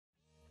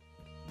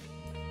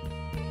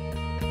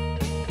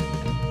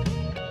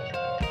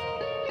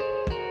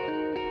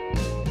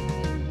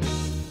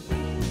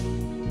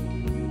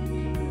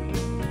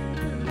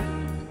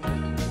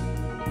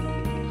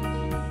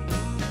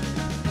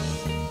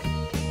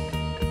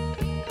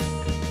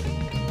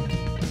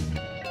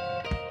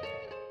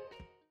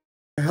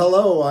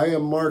Hello, I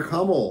am Mark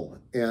Hummel,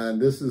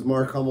 and this is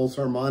Mark Hummel's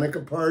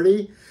Harmonica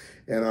Party,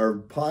 and our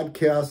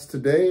podcast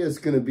today is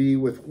going to be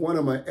with one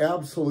of my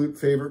absolute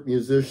favorite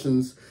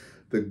musicians,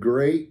 the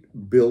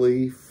great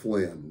Billy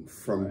Flynn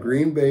from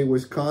Green Bay,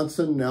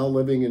 Wisconsin, now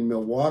living in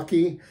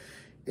Milwaukee,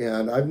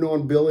 and I've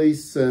known Billy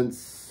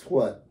since,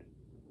 what,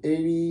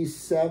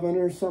 87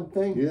 or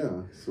something?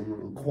 Yeah.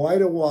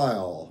 Quite a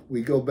while.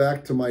 We go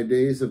back to my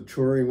days of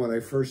touring when I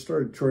first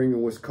started touring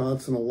in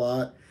Wisconsin a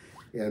lot.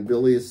 And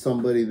Billy is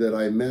somebody that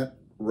I met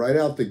right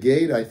out the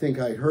gate. I think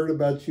I heard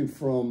about you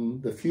from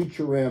the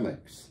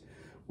Futuramics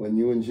when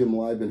you and Jim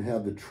Liban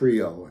had the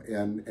trio.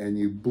 And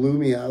you blew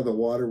me out of the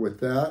water with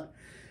that.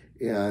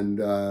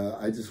 And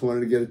I just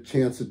wanted to get a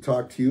chance to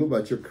talk to you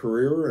about your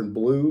career and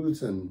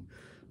blues and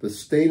the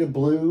state of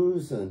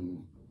blues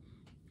and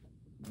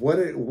what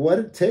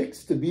it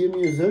takes to be a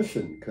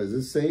musician, because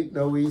this ain't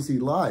no easy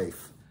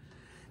life.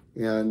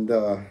 And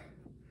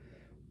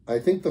I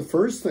think the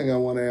first thing I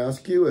want to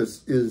ask you is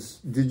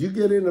did you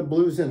get into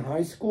blues in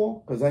high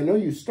school? Because I know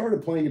you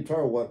started playing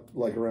guitar, what,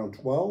 like around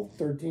 12,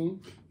 13?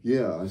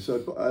 Yeah,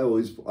 so I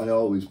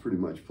always pretty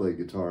much played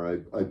guitar.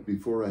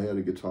 Before I had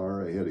a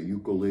guitar, I had a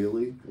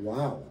ukulele.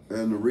 Wow.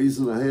 And the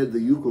reason I had the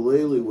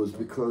ukulele was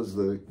because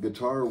the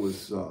guitar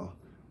was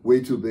way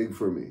too big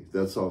for me.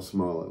 That's how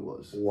small it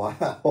was.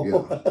 Wow.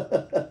 Yeah.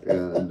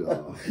 And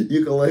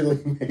ukulele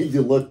made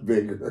you look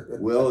bigger.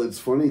 Well, it's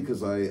funny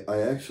because I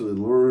actually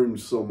learned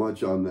so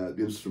much on that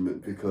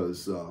instrument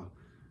because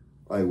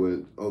I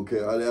went,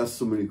 okay, I'd ask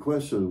so many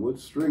questions. What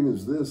string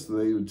is this? And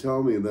they would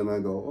tell me, and then I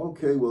go,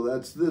 okay, well,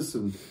 that's this.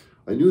 And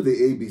I knew the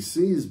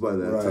ABCs by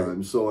that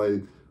time. So I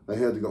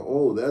had to go,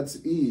 oh,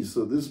 that's E.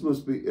 So this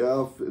must be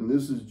F, and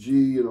this is G,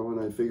 you know, and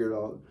I figured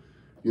out,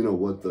 you know,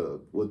 what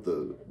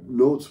the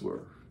notes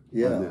were.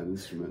 Yeah. On that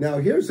instrument. Now,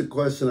 here's a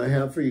question I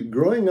have for you.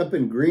 Growing up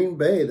in Green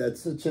Bay,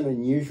 that's such an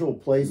unusual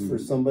place for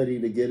somebody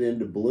to get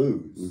into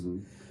blues.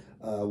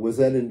 Was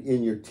that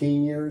in your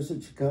teen years that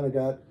you kind of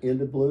got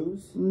into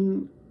blues?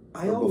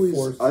 I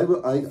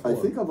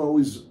think I've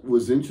always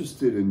was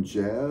interested in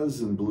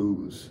jazz and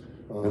blues,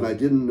 and I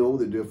didn't know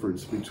the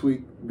difference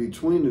between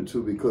the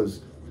two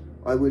because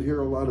I would hear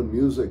a lot of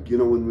music. You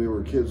know, when we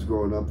were kids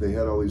growing up, they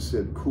had always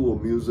said cool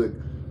music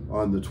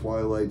on the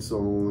Twilight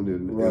Zone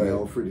and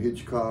Alfred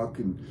Hitchcock,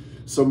 and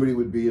somebody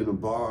would be in a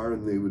bar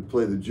and they would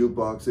play the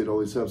jukebox. They'd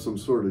always have some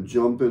sort of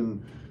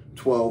jumping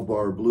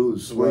 12-bar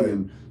blues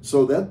swinging.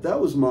 So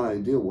that was my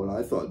idea, what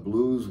I thought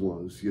blues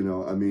was, you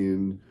know, I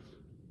mean,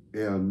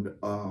 and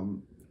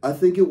I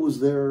think it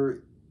was there,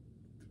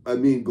 I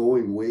mean,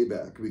 going way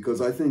back, because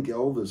I think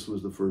Elvis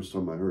was the first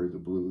time I heard the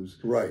blues.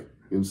 Right.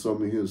 In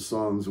some of his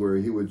songs where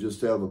he would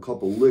just have a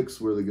couple licks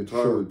where the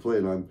guitar would play,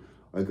 and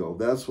I go,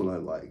 that's what I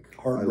like.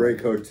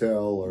 Heartbreak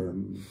Hotel or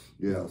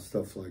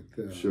stuff like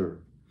that. Sure.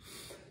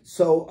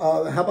 So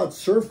how about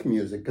surf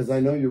music? Because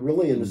I know you're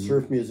really into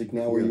surf music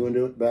now. Were you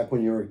into it back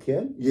when you were a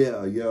kid?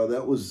 Yeah,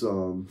 that was,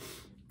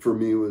 for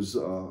me, was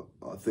a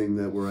thing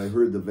that where I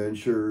heard the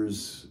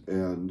Ventures,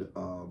 and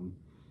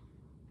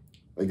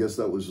I guess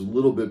that was a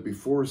little bit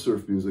before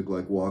surf music,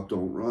 like Walk,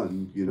 Don't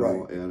Run, you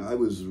know, and I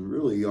was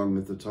really young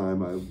at the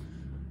time.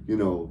 You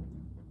know,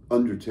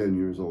 under 10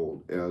 years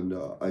old, and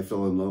I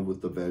fell in love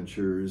with the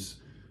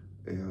Ventures,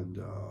 and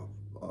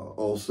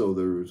also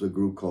there was a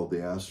group called the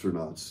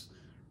Astronauts,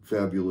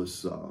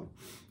 fabulous,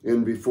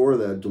 and before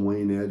that,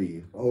 Dwayne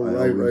Eddy. Oh,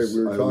 right,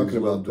 we were talking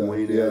about that.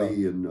 Dwayne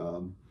Eddy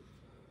and,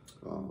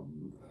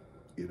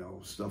 you know,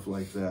 stuff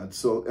like that.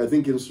 So I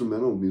think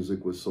instrumental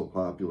music was so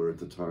popular at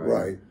the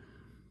time.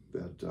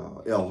 That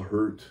Al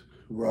Hurt,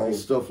 all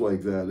stuff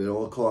like that, it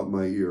all caught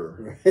my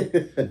ear.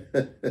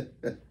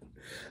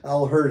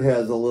 Al Hurt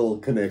has a little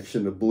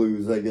connection to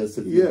blues, I guess,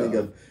 if you think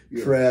of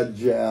trad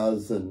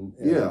jazz and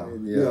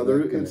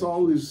it's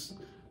always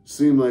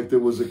seemed like there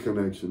was a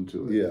connection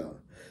to it. Yeah.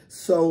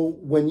 So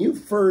when you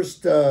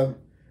first, how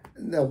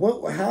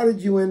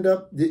did you end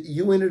up?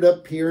 You ended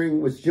up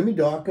hearing, was Jimmy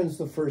Dawkins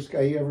the first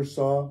guy you ever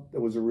saw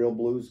that was a real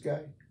blues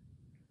guy?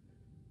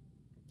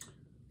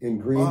 In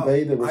Green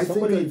Bay, there was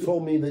somebody who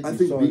told me that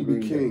you saw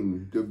B.B.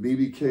 King.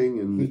 B.B. King,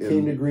 and he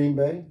came to Green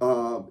Bay.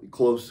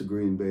 Close to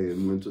Green Bay,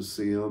 and went to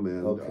see him.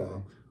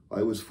 And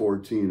I was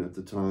 14 at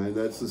the time.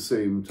 That's the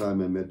same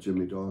time I met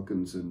Jimmy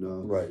Dawkins and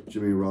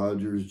Jimmy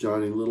Rogers,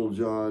 Johnny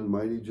Littlejohn,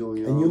 Mighty Joe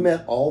Young. And you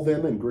met all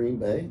them in Green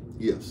Bay?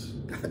 Yes.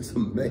 That's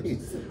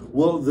amazing.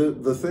 Well,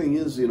 the thing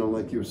is, you know,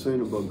 like you were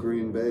saying about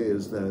Green Bay,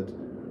 is that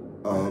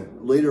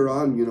later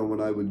on, you know, when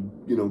I would,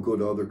 you know, go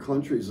to other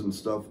countries and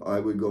stuff, I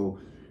would go,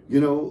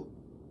 you know,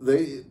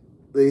 they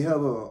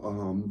have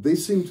they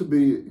seem to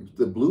be,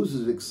 the blues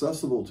is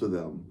accessible to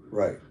them.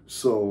 Right.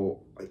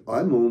 So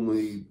I'm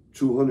only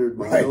 200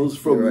 miles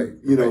from,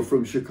 you know,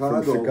 from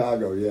Chicago. From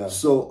Chicago, yeah.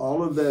 So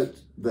all of that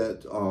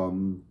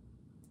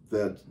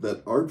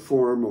art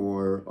form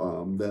or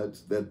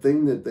that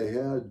thing that they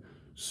had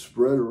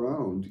spread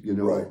around, you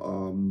know.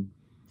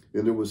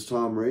 And there was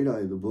Tom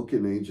Radai, the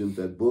booking agent,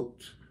 that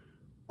booked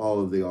all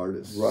of the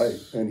artists. Right,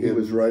 and he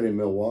was right in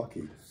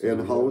Milwaukee. So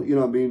and how, you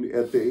know, I mean,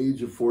 at the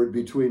age of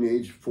between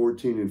age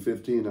 14 and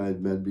 15, I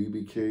had met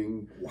B.B.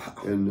 King. Wow.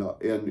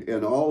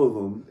 And all of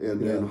them.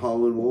 And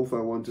Howlin' Wolf, I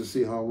went to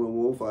see Howlin'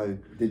 Wolf.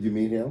 Did you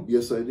meet him?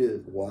 Yes, I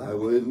did. Wow. I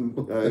went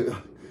and I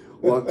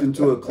walked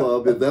into a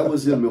club, and that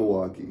was in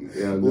Milwaukee.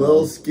 And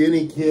little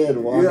skinny kid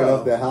walking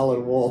up to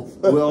Howlin' Wolf.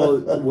 Well,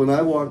 when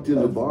I walked in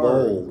the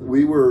bar,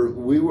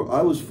 bold.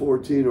 I was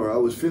 14 or I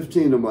was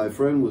 15 and my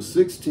friend was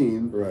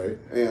 16. Right.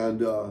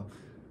 And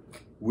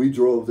we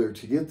drove there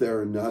to get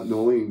there and not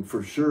knowing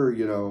for sure,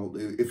 you know,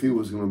 if he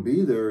was going to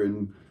be there.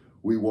 And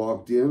we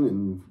walked in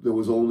and there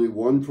was only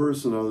one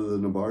person other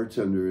than the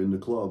bartender in the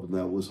club, and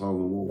that was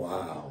Howlin' Wolf.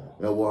 Wow.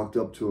 I walked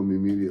up to him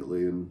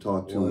immediately and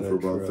talked to him for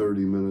about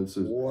 30 minutes.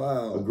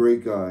 Wow. A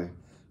great guy.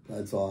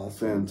 That's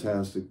awesome.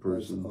 Fantastic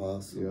person. That's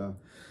awesome. Yeah.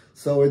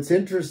 So it's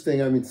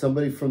interesting. I mean,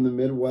 somebody from the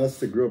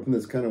Midwest that grew up in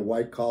this kind of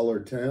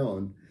white-collar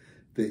town,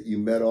 that you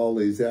met all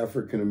these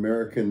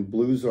African-American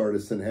blues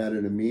artists and had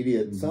an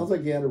immediate, sounds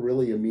like you had a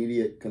really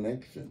immediate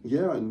connection.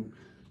 Yeah, and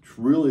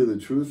really the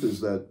truth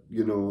is that,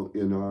 you know,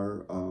 in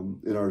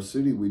our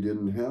city, we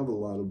didn't have a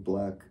lot of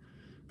black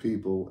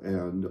people,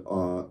 and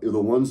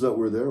the ones that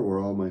were there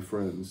were all my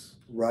friends.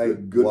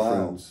 Right. Good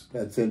wow. friends.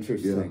 That's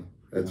interesting.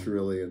 Yeah. That's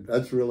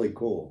really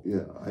cool.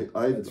 Yeah,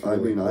 I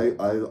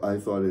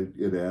thought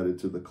it added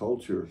to the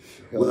culture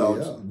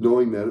without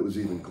knowing that it was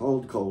even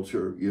called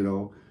culture, you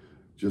know,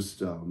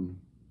 just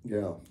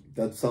yeah,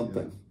 that's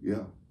something.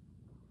 Yeah.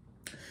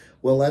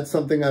 Well, that's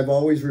something I've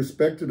always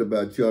respected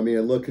about you. I mean,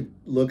 I look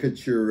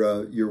at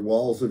your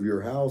walls of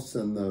your house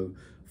and the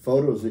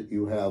photos that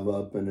you have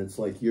up, and it's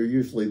like you're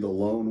usually the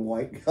lone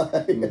white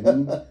guy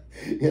in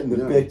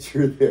the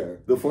picture there.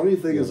 The funny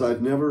thing is, I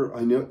never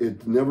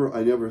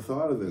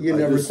thought of it. You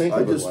never think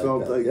of it. I just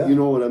felt like, you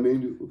know what I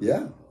mean?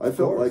 Yeah. I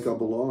felt like I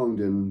belonged,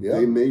 and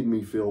they made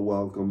me feel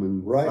welcome,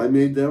 and I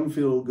made them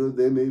feel good.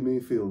 They made me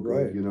feel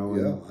good, you know.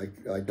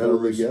 Yeah, I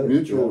totally get it.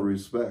 Mutual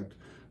respect.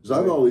 Because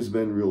I've always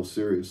been real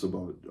serious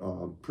about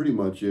pretty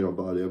much, you know,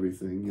 about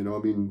everything. You know, I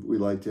mean, we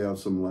like to have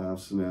some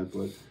laughs and that,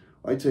 but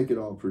I take it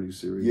all pretty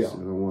serious. Yeah.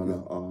 I don't want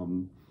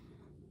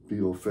to be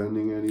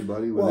offending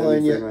anybody with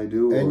anything I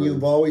do. And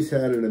you've always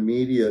had an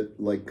immediate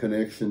like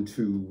connection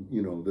to,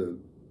 you know,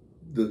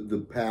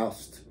 the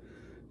past,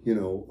 you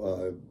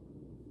know,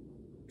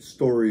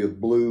 story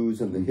of blues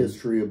and the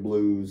history of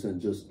blues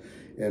and just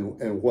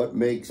and what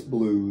makes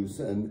blues,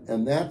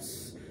 and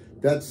that's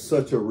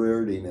such a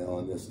rarity now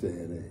in this day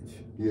and age.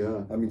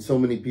 Yeah. I mean, so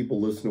many people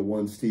listen to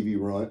one Stevie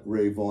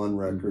Ray Vaughan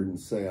record and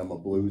say, I'm a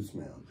blues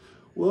man.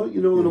 Well, you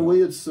know, in a way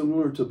it's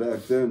similar to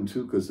back then,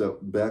 too, because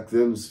back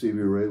then Stevie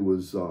Ray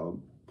was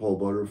Paul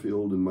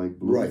Butterfield and Mike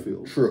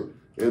Bloomfield. Right, true.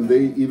 And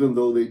they, even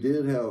though they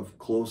did have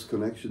close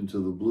connection to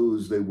the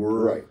blues, they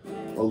were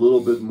a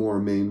little bit more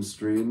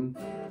mainstream.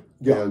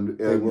 Yeah,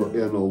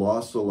 and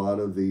lost a lot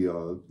of the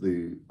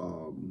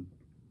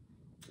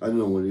I don't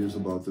know what it is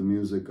about the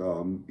music,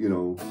 you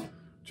know,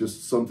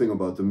 just something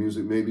about the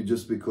music, maybe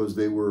just because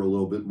they were a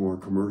little bit more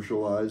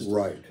commercialized.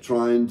 Right.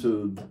 Trying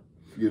to,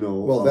 you know.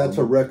 Well, that's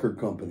a record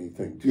company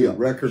thing, too. Yeah,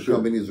 record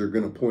companies are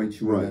going to point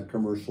you in that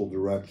commercial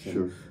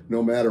direction,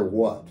 no matter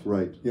what.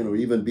 Right. You know,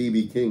 even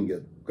B.B.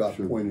 King got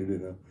pointed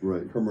in a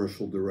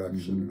commercial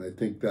direction, and I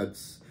think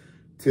that's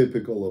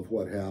typical of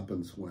what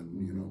happens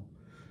when, you know,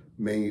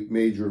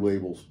 major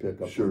labels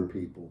pick up on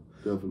people.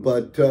 Definitely.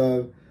 But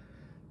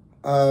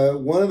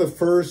one of the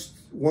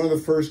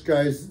first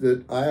guys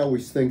that I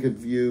always think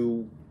of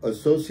you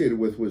associated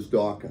with was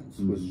Dawkins,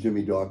 was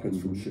Jimmy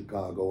Dawkins from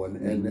Chicago,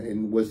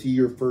 and was he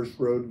your first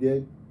road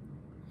gig?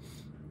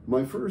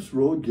 My first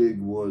road gig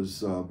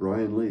was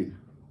Bryan Lee.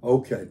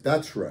 Okay,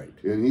 that's right.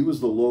 And he was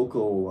the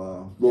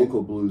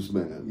local blues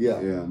man. Yeah,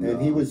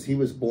 and he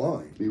was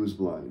blind. He was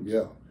blind.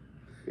 Yeah,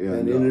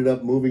 and ended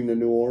up moving to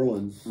New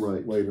Orleans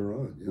later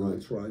on. Yeah, right.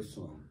 That's where I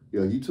saw him.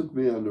 Yeah, he took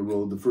me on the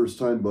road the first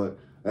time, but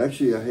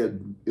actually I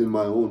had, in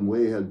my own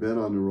way, had been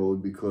on the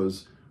road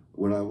because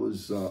when I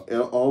was,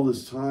 all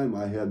this time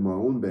I had my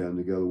own band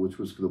together, which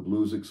was the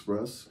Blues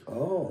Express.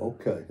 Oh,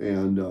 okay.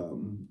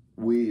 And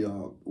we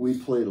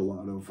played a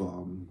lot of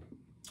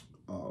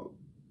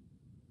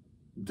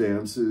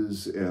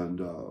dances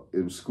and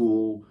in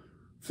school,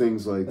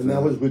 things like that. And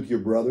that was with your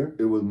brother?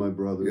 It was my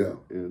brother,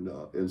 and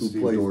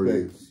Steve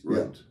Doherty. Bass. Right.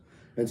 Yeah.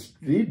 And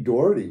Steve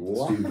Doherty,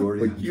 wow. Steve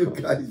Doherty. But you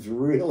guys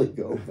really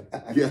go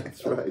back. Yeah,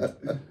 that's right.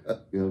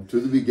 You know,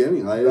 to the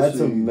beginning. That's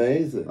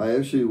amazing. I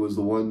actually was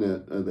the one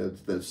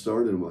that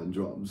started him on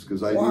drums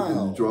because I needed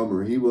a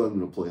drummer. He wanted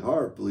to play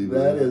harp, believe it or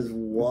not. That is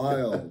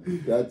wild.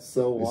 That's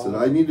so wild. He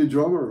said, I need a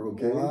drummer,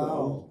 okay?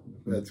 Wow.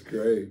 That's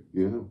great.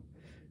 Yeah.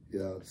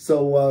 Yeah.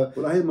 So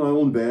but I had my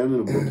own band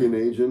and a booking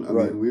agent. I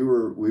mean, we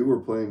were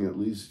playing at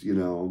least, you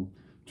know,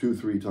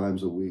 2-3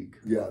 times a week.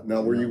 Yeah.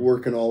 Now were you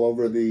working all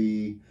over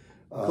the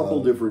a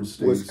couple different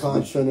states.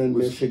 Wisconsin and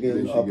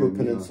Michigan, Upper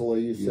Peninsula,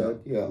 you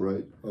said? Yeah.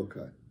 Right.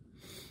 Okay.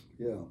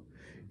 Yeah.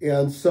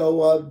 And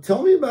so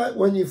tell me about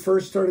when you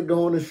first started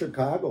going to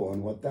Chicago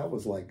and what that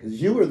was like. Because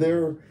you were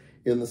there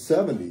in the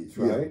 70s,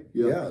 right?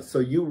 Yeah. So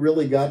you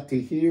really got to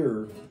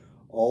hear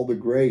all the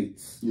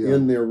greats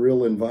in their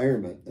real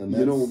environment. And that's,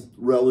 you know,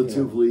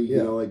 relatively,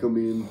 you know, like, I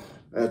mean,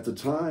 at the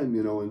time,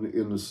 you know,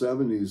 in the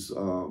 70s,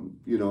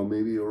 you know,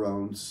 maybe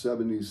around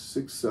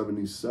 76,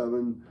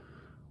 77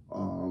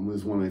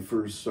 was when I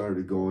first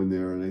started going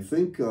there. And I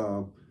think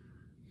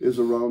it was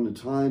around the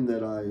time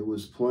that I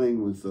was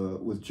playing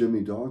with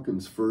Jimmy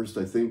Dawkins first.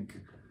 I think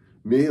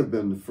may have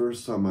been the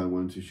first time I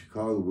went to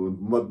Chicago.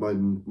 But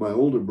my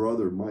older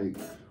brother, Mike,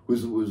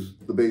 was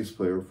the bass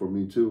player for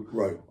me too.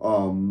 Right.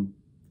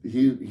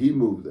 He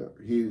moved there.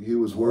 He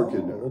was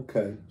working there.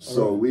 Okay.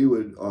 So we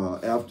would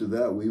after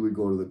that we would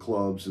go to the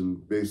clubs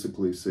and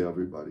basically see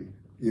everybody.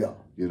 Yeah.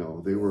 You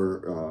know, they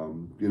were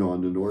you know,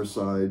 on the north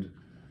side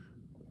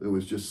there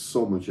was just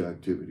so much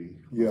activity.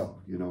 Yeah.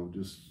 You know,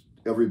 just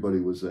everybody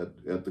was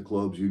at the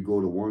clubs. You'd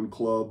go to one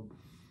club,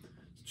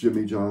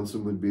 Jimmy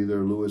Johnson would be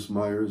there, Louis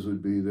Myers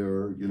would be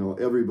there, you know,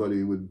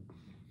 everybody would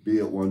be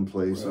at one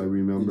place. I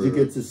remember. Did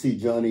you get to see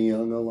Johnny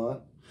Young a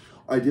lot?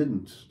 I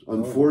didn't.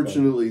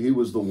 Unfortunately, he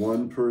was the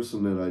one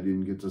person that I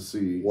didn't get to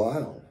see.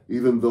 Wow.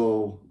 Even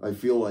though I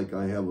feel like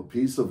I have a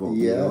piece of him.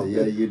 Yeah, you know?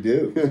 Yeah, you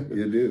do.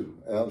 You do.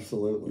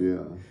 Absolutely.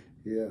 Yeah.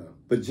 Yeah.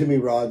 But Jimmy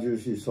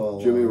Rogers, you saw a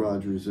lot. Jimmy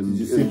Rogers. And, did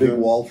you see Big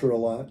Walter a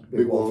lot?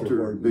 Big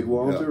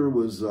Walter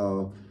was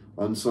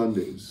on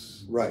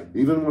Sundays. Right.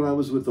 Even when I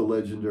was with the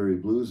legendary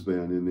blues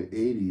band in the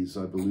 80s,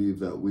 I believe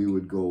that we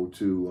would go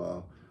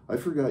to... I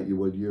forgot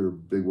what year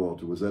Big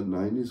Walter was. That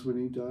 90s when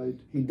he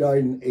died? He died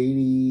in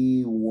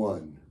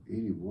 81.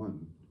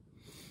 81.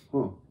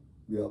 Huh.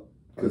 Yep.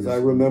 Because I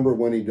remember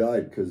when he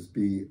died. Because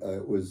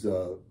it was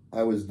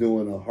I was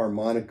doing a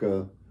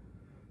harmonica,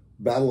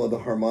 Battle of the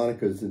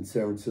Harmonicas in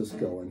San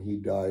Francisco, and he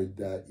died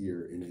that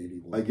year in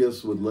 81. I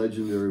guess with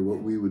legendary,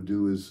 what we would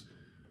do is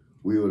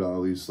we would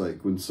always,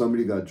 like, when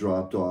somebody got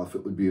dropped off,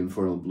 it would be in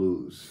front of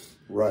blues.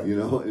 Right. You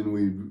know, and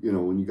we, you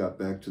know, when you got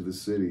back to the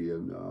city,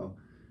 and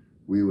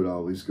we would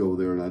always go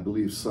there, and I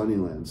believe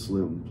Sunnyland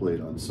Slim played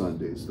on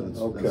Sundays. That's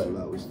what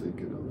I was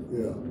thinking of.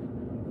 Yeah.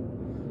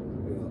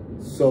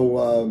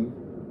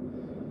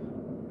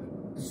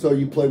 So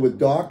you played with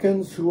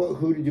Dawkins.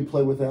 Who did you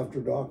play with after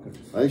Dawkins?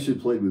 I actually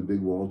played with Big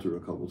Walter a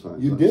couple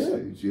times. You on did?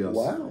 Stage. Yes.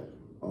 Wow.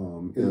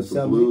 At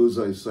the blues,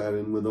 I sat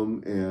in with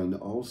him, and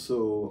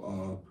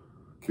also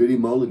Biddy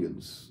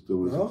Mulligan's. There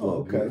was a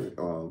club here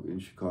in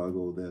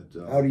Chicago that.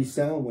 How did he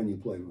sound when you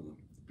played with him?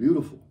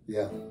 Beautiful.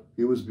 Yeah.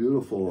 He was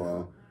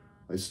beautiful.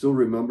 I still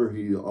remember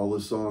all the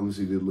songs.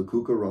 He did La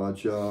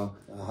Cucaracha.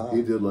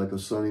 He did like a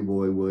Sonny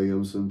Boy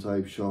Williamson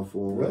type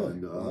shuffle. Really?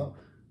 And, wow.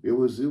 It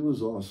was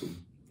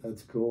awesome.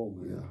 That's cool,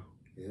 man.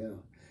 Yeah. Yeah.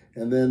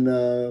 And then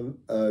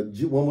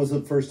when was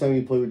the first time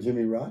you played with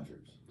Jimmy Rogers?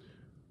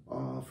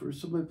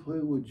 First time I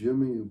played with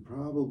Jimmy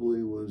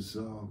probably was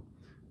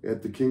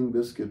at the King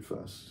Biscuit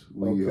Fest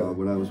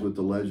when I was with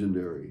the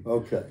Legendary.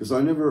 Okay. Because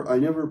I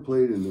never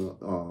played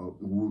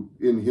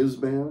in his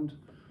band,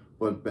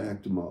 but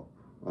backed him up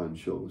on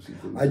shows.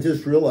 I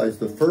just realized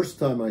the first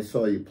time I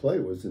saw you play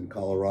was in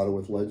Colorado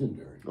with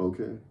Legendary.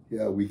 Okay.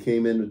 Yeah, we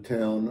came into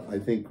town, I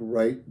think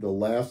the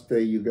last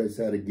day you guys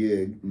had a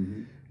gig,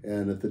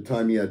 and at the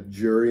time you had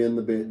Jerry in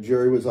the band.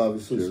 Jerry was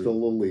obviously still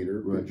the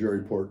leader, right. Jerry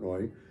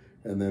Portnoy,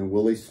 and then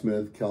Willie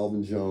Smith,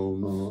 Calvin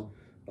Jones.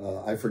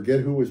 I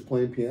forget who was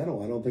playing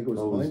piano. I don't think it was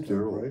mine,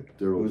 right?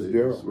 It was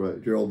Daryl. Right.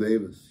 Daryl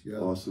Davis, yeah.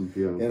 Awesome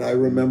piano. And I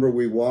remember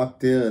we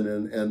walked in,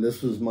 and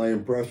this was my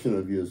impression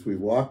of you, as we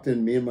walked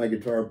in, me and my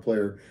guitar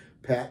player,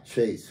 Pat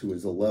Chase, who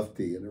was a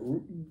lefty and a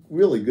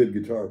really good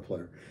guitar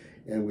player.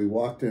 And we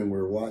walked in, we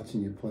were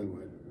watching you play, and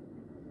went,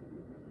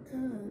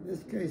 this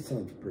guy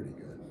sounds pretty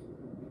good.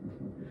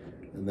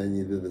 And then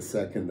you did the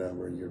second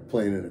number, and you're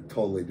playing in a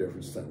totally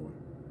different style.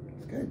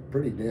 This guy's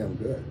pretty damn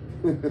good.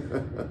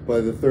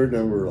 By the third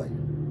number, we're like,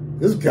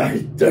 this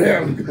guy's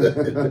damn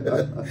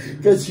good.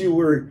 Because you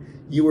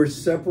were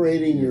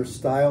separating your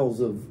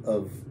styles of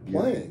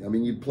playing. Yeah. I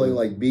mean, you'd play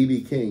like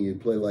B.B. King,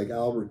 you'd play like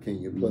Albert King,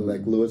 you'd play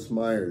like Louis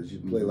Myers,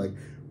 you'd play like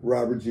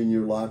Robert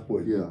Jr.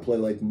 Lockwood, you'd play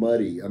like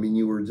Muddy. I mean,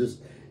 you were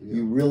just,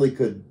 you really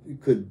could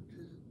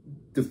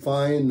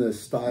define the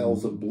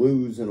styles of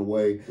blues in a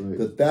way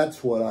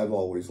that's what I've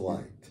always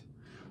liked.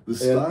 The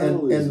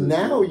style and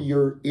now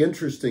you're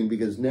interesting,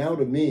 because now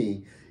to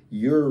me,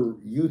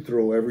 you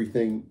throw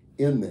everything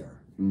in there.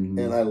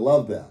 And I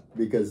love that,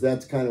 because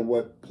that's kind of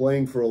what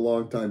playing for a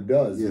long time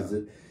does, is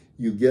that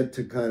you get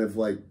to kind of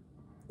like,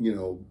 you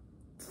know,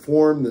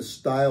 form the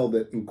style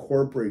that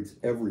incorporates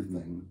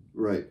everything.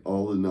 Right,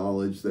 all the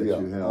knowledge that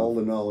you have. All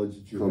the knowledge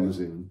that you comes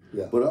in.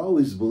 Yeah. But I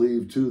always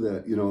believe too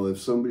that, you know,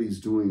 if somebody's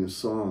doing a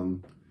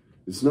song,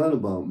 it's not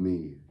about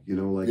me. You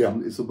know, like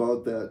it's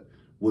about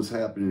what's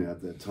happening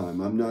at that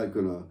time. I'm not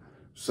gonna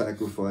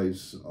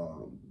sacrifice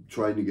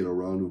trying to get a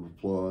round of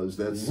applause.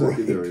 That's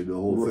secondary, the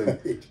whole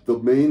thing. The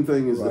main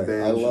thing is the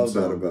band should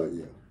sound good.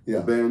 You. Yeah.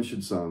 The band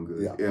should sound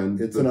good. Yeah. And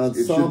it's an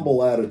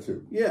ensemble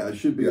attitude. Yeah, it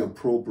should be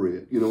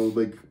appropriate. You know,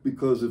 like,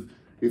 because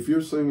if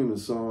you're singing a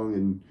song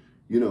and,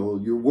 you know,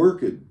 you're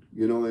working,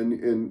 You know,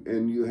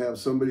 and you have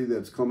somebody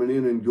that's coming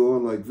in and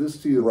going like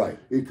this to you. Right.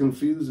 It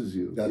confuses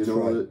you. That's you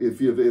know, right. If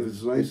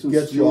it's nice and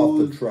gets smooth you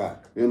off the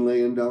track and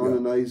laying down a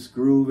nice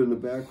groove in the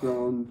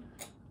background,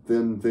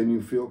 then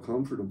you feel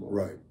comfortable.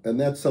 Right. And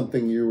that's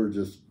something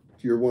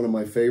you're one of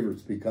my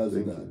favorites because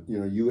of that. You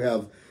know, you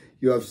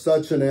have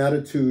such an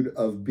attitude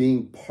of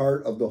being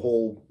part of the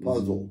whole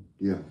puzzle.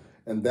 Yeah.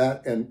 And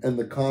that and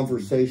the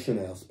conversation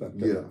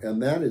aspect of it.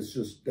 And that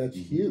is that's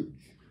huge.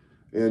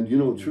 And you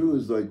know, true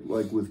is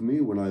like with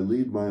me, when I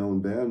lead my own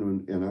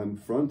band and I'm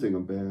fronting a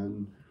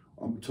band,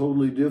 I'm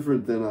totally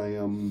different than I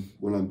am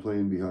when I'm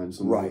playing behind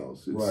somebody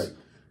else.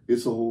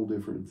 It's a whole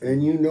different thing.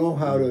 And you know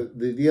how to,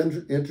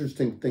 the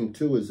interesting thing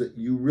too is that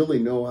you really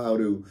know how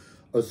to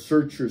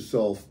assert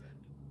yourself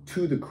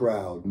to the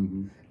crowd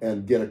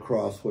and get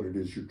across what it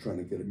is you're trying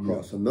to get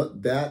across. And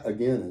that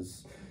again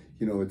is,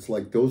 you know, it's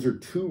like those are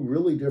two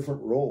really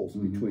different roles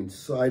between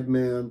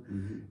sideman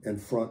and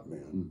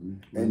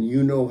frontman. And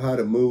you know how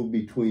to move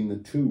between the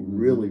two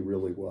really,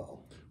 really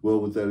well. Well,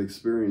 with that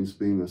experience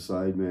being a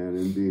sideman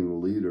and being a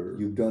leader.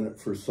 You've done it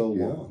for so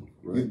long.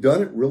 Right. You've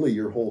done it really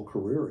your whole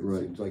career, it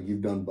seems like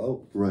you've done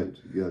both. Right,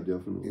 yeah,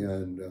 definitely.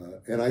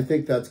 And I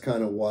think that's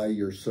kind of why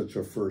you're such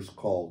a first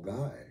call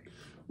guy.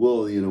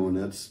 Well, you know, and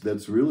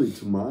that's really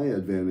to my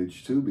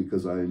advantage too,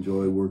 because I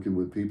enjoy working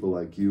with people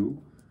like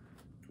you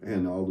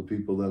and all the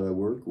people that I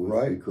work with,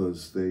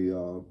 because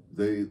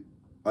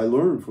I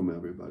learn from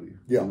everybody.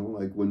 Yeah. You know,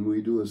 like when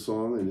we do a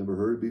song I never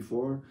heard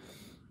before,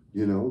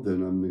 you know,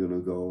 then I'm going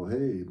to go,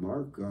 hey,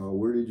 Mark,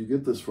 where did you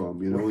get this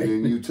from? You know, and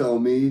then you tell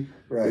me,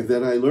 and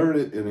then I learn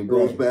it, and it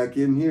goes back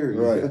in here.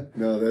 Right.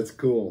 No, that's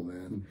cool,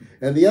 man.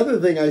 And the other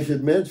thing I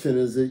should mention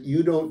is that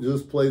you don't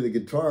just play the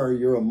guitar,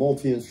 you're a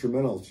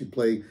multi-instrumentalist. You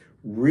play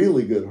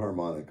really good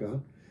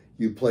harmonica.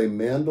 You play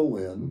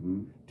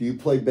mandolin. Do you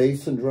play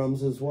bass and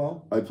drums as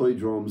well? I play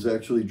drums.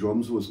 Actually,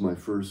 drums was my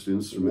first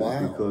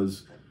instrument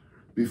because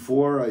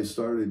before I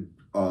started,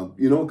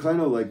 you know,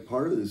 kind of like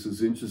part of this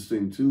is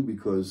interesting too,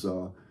 because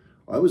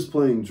I was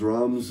playing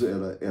drums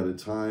at a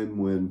time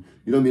when,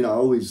 you know, I mean, I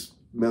always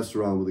messed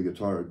around with the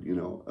guitar, you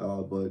know,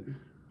 but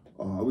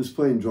I was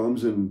playing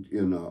drums in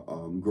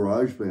a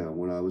garage band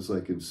when I was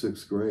like in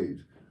 6th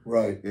grade.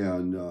 Right.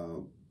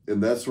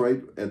 And that's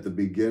right at the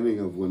beginning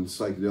of when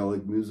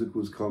psychedelic music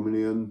was coming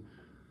in.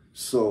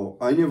 So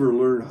I never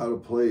learned how to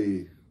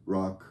play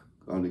rock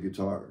on the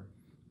guitar.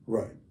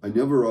 Right.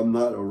 I'm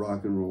not a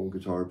rock and roll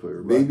guitar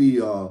player. Right. Maybe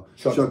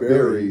Chuck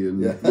Berry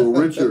and Little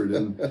Richard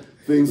and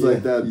things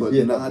like that, but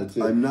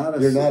I'm not a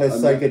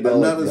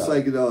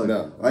psychedelic.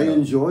 No, I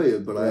enjoy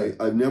it, but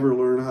I've never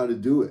learned how to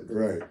do it.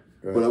 Right.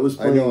 But I was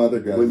playing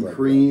when like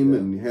Cream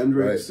and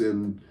Hendrix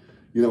and,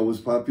 you know, it was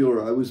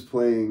popular. I was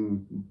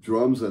playing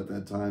drums at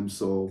that time,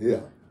 so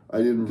I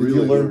didn't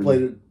really learn. Did you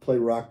learn to play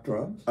rock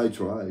drums? I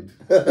tried.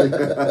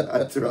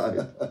 I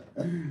tried.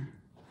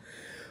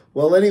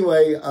 Well,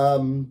 anyway,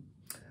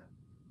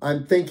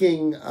 I'm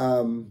thinking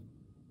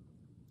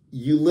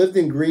you lived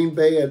in Green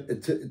Bay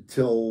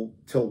till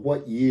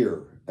what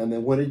year? And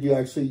then what did you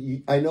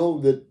actually... I know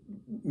that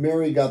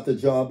Mary got the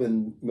job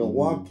in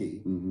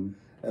Milwaukee.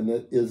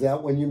 And is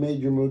that when you made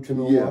your move to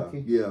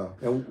Milwaukee? Yeah.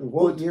 And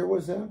what year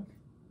was that?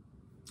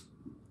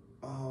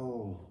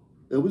 Oh,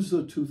 it was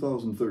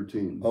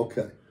 2013.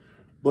 Okay.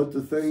 But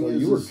the thing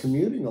is, you were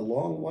commuting a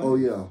long way. Oh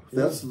yeah,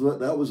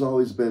 that was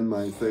always been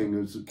my thing.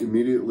 It was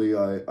immediately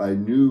I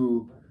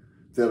knew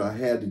that I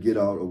had to get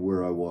out of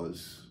where I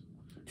was.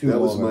 That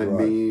was my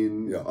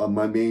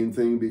main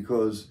thing,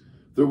 because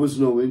there was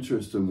no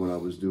interest in what I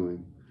was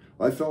doing.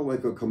 I felt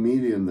like a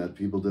comedian that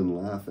people didn't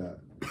laugh at.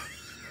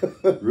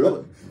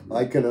 Really,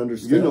 I can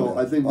understand. You know,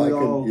 I think we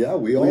all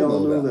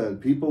know that.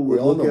 People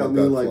would look at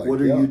me like,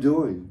 "What are you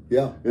doing?"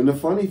 Yeah. And the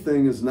funny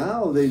thing is,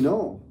 now they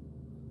know.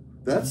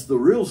 That's the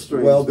real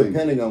strange thing. Well,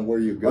 depending on where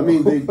you go. I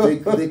mean,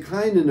 they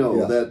kind of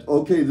know that,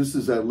 okay, this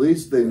is, at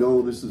least they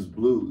know this is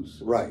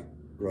blues. Right,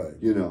 right.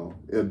 You know,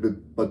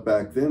 but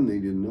back then they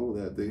didn't know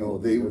that.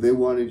 They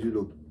wanted you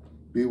to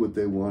be what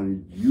they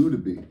wanted you to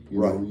be. You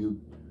know,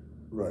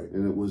 right.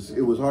 And it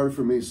was hard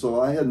for me,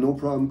 so I had no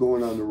problem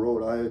going on the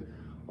road. I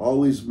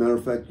always, matter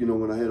of fact, you know,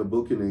 when I had a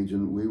booking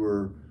agent,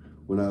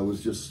 when I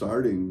was just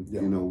starting,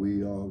 you know,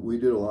 we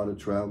did a lot of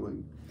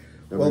traveling.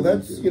 Well,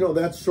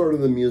 that's sort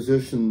of the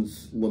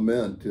musician's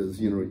lament is,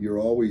 you know, you're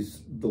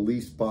always the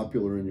least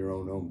popular in your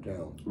own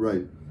hometown.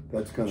 Right.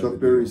 That's kind of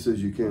Chuck Berry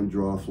says you can't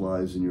draw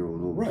flies in your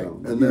own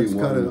hometown. Right.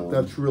 And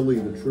that's really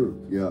the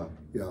truth. Yeah.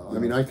 Yeah. I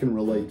mean, I can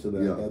relate to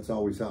that. Yeah. That's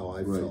always how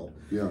I felt.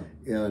 Yeah.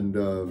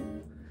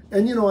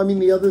 And you know, I mean,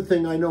 the other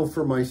thing I know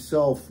for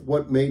myself,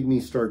 what made me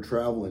start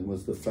traveling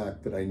was the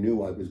fact that I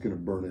knew I was going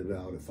to burn it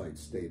out if I'd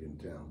stayed in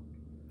town.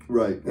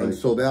 Right. And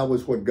so that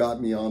was what got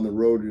me on the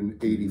road in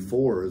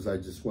 '84, is I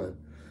just went,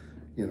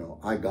 you know,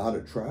 I got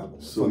to travel.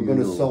 So I'm going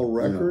to sell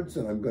records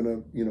and I'm going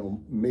to, you know,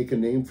 make a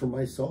name for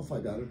myself, I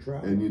got to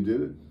travel. And you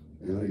did it.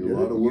 Yeah, a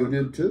lot of work.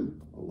 You did too.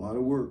 A lot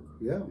of work.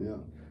 Yeah. Yeah.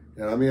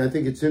 And I mean, I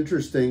think it's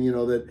interesting, you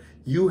know, that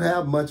you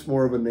have much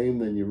more of a name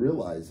than you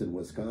realize in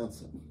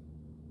Wisconsin.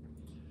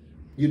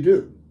 You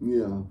do.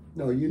 Yeah.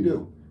 No, you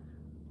do.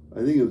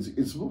 I think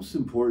it's most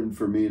important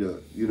for me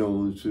to, you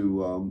know,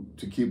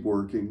 to keep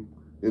working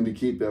and to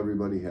keep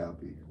everybody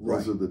happy.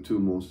 Those are the two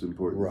most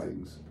important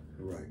things.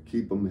 Right.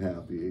 Keep them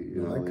happy.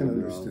 You know, I can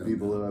understand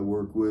people that I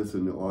work with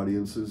and the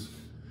audiences.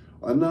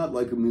 I'm not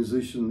like a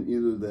musician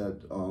either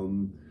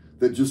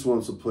that just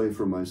wants to play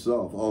for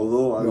myself.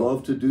 Although I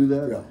love to do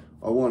that,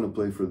 I want to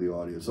play for the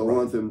audience. I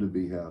want them to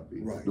be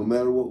happy, no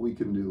matter what we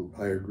can do.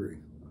 I agree.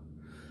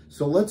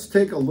 So let's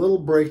take a little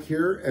break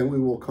here, and we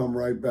will come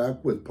right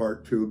back with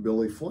part 2 of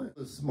Billy Flynn.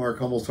 This is Mark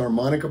Hummel's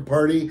Harmonica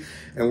Party,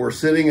 and we're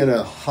sitting in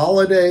a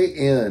Holiday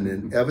Inn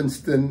in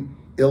Evanston,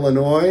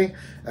 Illinois,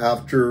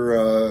 after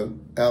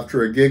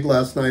a gig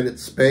last night at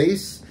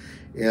Space,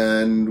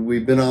 and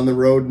we've been on the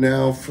road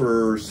now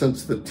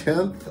since the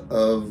 10th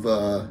of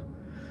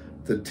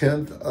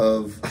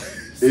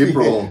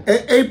April.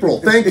 April,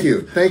 thank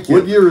you.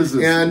 What year is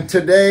this? And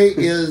today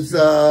is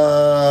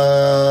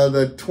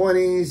the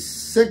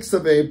 26th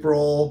of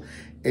April,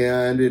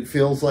 and it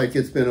feels like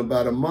it's been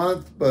about a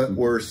month, but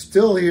we're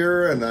still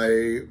here, and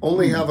I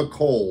only have a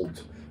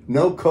cold.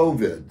 No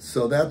COVID,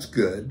 so that's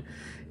good.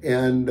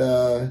 And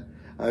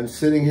I'm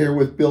sitting here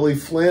with Billy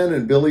Flynn,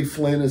 and Billy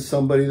Flynn is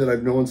somebody that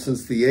I've known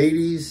since the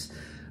 80s,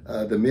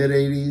 the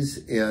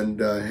mid-80s, and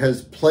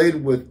has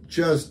played with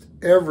just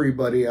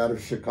everybody out of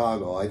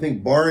Chicago. I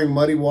think barring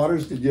Muddy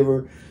Waters. Did you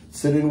ever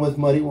sit in with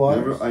Muddy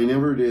Waters? I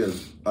never did.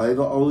 I've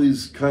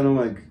always kind of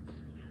like,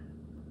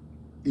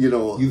 you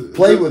know. You've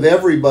played with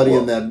everybody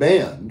in that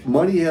band.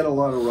 Muddy had a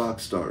lot of rock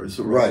stars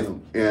around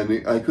him.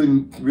 And I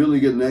couldn't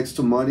really get next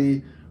to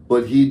Muddy,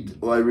 but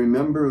I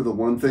remember the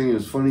one thing, and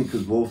it's funny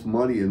because both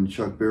Muddy and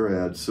Chuck Berry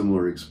had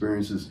similar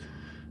experiences,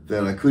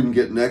 that I couldn't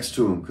get next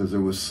to him because there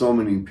was so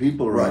many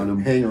people around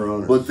him.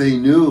 Hanger-oners. But they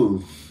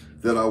knew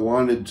that I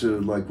wanted to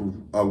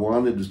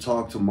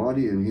talk to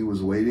Muddy, and he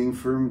was waiting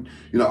for him.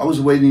 You know, I was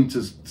waiting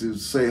to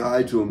say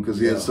hi to him because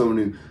he had so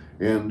many.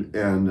 And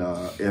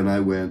I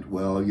went,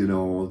 well, you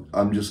know,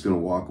 I'm just going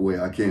to walk away.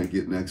 I can't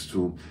get next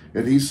to him.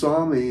 And he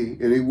saw me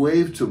and he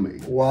waved to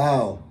me.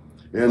 Wow.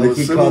 And like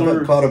he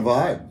caught a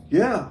vibe.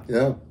 Yeah.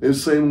 Yeah. It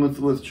was the same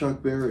with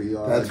Chuck Berry.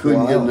 I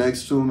couldn't get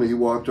next to him, and he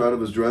walked out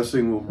of his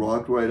dressing room,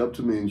 walked right up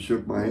to me and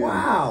shook my hand.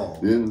 Wow.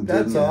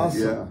 That's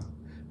awesome. Yeah.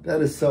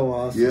 That is so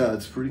awesome. Yeah,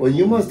 it's pretty Well, cool.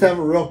 You must have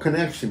a real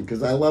connection,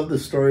 because I love the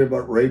story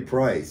about Ray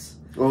Price.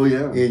 Oh,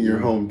 yeah. In your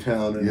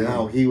hometown, and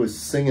how he was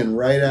singing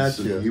right at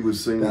you. He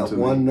was singing that to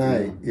one me.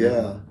 night.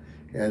 Yeah.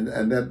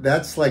 And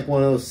that's like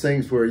one of those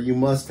things where you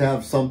must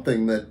have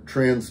something that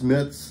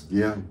transmits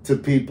to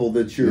people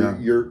that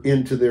you're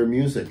into their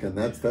music, and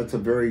that's a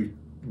very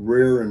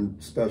rare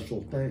and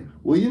special thing.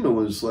 Well, you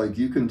know, it's like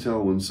you can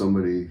tell when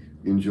somebody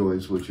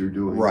enjoys what you're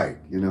doing. Right.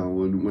 You know,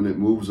 when it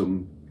moves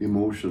them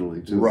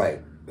emotionally too.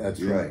 Right.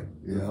 That's right.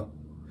 Yeah.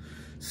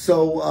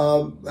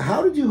 So,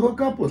 how did you hook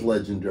up with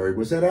Legendary?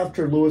 Was that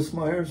after Louis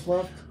Myers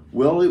left?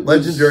 Well,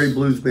 Legendary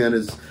Blues Band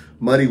is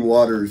Muddy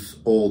Waters'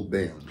 old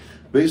band.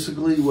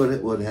 Basically,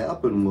 what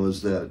happened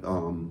was that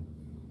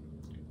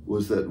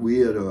we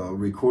had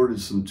recorded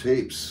some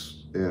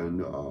tapes,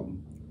 and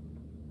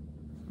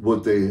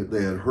what they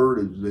had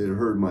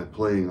heard my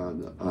playing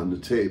on the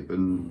tape,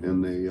 and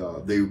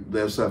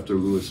that's after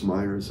Louis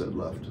Myers had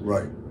left.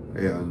 Right.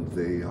 And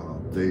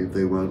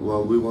they went,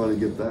 well, we want to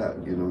get that.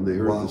 You know, they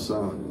heard the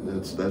song. That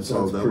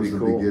was the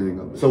beginning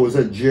of it. So was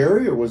that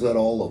Jerry, or was that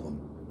all of them?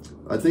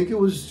 I think it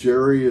was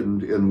Jerry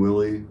and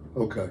Willie.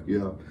 Okay.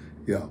 Yeah.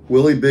 Yeah.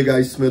 Willie Big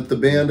Eyes Smith. The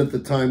band at the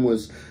time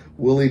was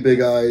Willie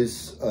Big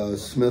Eyes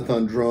Smith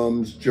on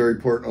drums, Jerry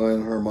Portnoy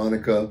on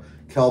harmonica,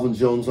 Calvin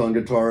Jones on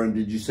guitar, and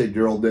did you say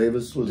Daryl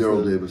Davis was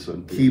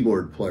the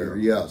keyboard player?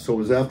 Yeah. So it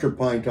was after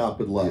Pine Top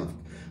had left. Yeah.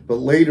 But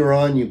later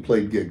on, you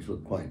played gigs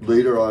with Pine Top.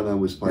 Later on, I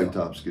was Pine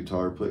Top's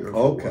guitar player for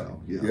a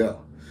while. Yeah.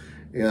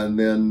 And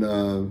then,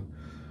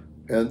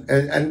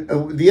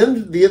 the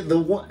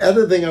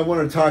other thing I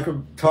want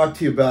to talk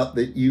to you about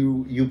that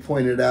you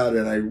pointed out,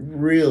 and I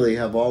really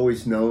have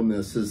always known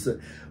this, is that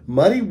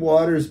Muddy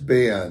Waters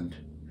Band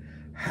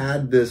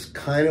had this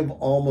kind of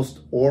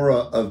almost aura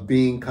of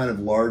being kind of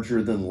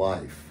larger than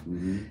life.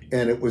 Mm-hmm.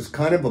 And it was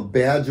kind of a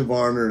badge of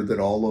honor that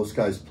all those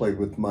guys played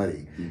with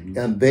Muddy. Mm-hmm.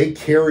 And they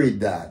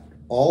carried that.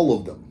 All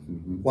of them,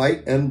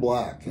 white and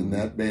black, in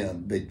that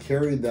band. They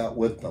carried that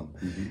with them.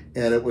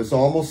 And it was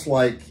almost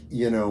like,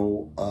 you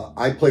know,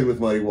 I played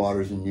with Muddy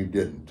Waters and you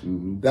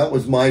didn't. That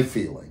was my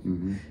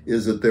feeling,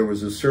 is that there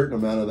was a certain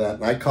amount of that.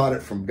 And I caught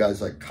it from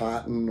guys like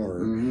Cotton, or,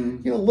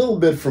 you know, a little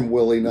bit from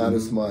Willie, not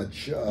as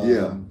much.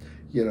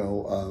 You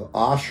know,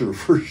 Osher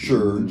for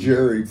sure,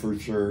 Jerry for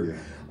sure,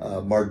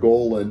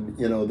 Margolin,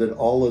 you know, that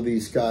all of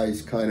these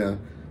guys kind of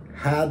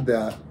had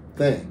that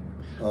thing.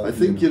 I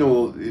think, you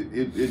know,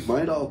 it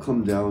might all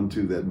come down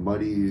to that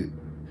Muddy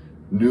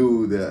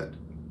knew that,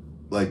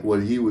 like,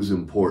 what he was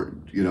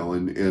important, you know,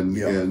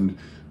 and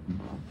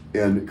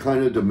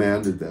kind of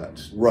demanded that,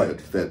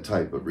 that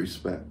type of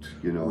respect,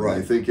 you know. Right.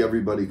 I think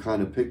everybody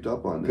kind of picked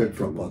up on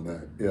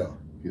that. Yeah.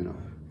 you know.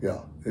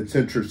 Yeah, it's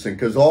interesting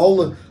because all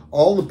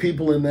the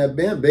people in that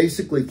band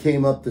basically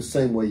came up the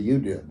same way you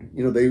did.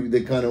 You know,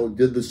 they kind of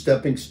did the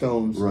stepping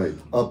stones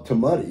up to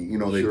Muddy. You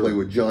know, they played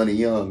with Johnny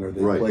Young, or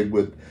they played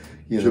with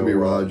Jimmy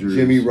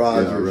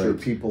Rogers, or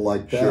people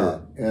like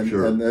that.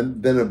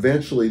 And then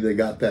eventually they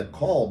got that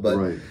call.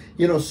 But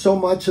you know, so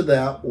much of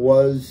that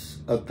was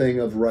a thing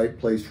of right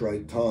place,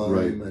 right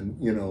time, and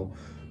you know,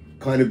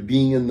 kind of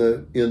being in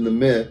the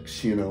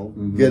mix, you know,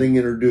 getting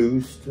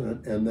introduced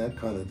and that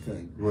kind of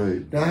thing.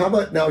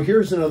 Now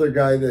here's another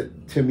guy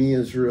that to me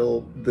is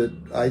that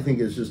I think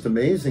is just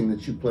amazing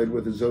that you played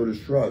with, is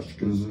Otis Rush,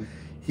 because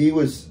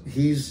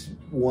he's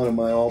one of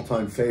my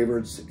all-time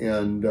favorites,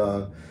 and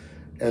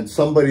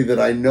somebody that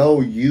I know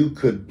you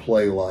could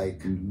play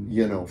like,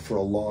 you know, for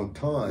a long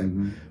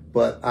time.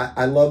 But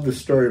I love the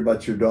story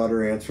about your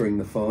daughter answering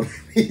the phone.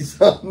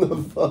 He's on the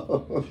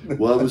phone.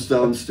 Well, I was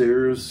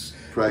downstairs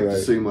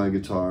practicing my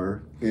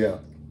guitar.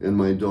 And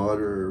my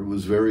daughter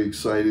was very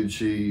excited.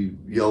 She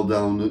yelled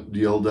down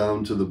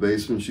to the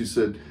basement. She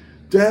said,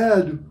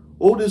 "Dad,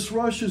 Otis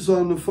Rush is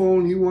on the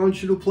phone. He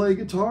wants you to play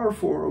guitar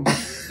for him."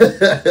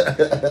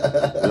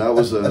 And that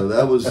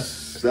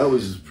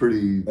was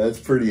pretty. That's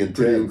pretty intense.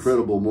 Pretty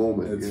incredible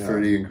moment. It's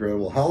pretty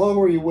incredible. How long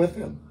were you with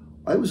him?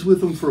 I was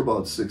with him for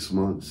about 6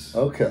 months.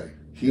 Okay.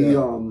 He had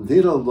a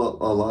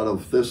lot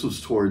of. This was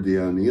toward the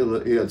end.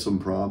 He had some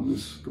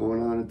problems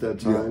going on at that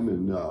time,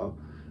 and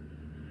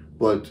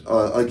but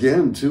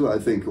again too, I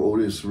think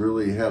Otis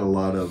really had a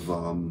lot of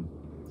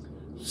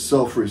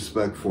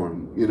self-respect for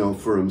him. You know,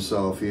 for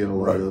himself, he had a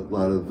lot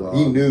of.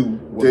 He knew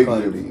what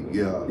dignity.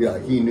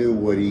 He knew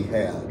what he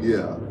had.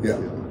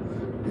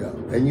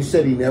 And you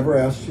said he never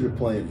asked you to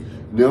play anything.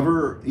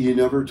 He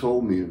never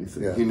told me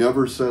anything. He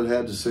never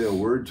had to say a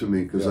word to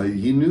me, because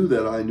he knew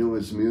that I knew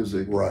his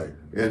music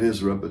and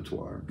his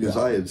repertoire, because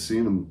I had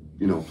seen him,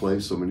 you know, play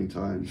so many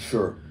times.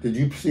 Sure. Did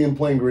you see him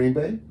play in Green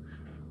Bay?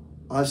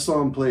 I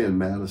saw him play in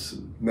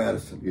Madison.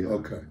 Madison.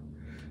 Okay.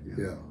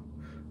 Yeah.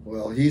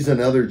 Well, he's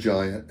another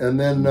giant. And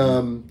then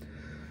I'm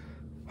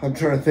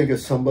trying to think of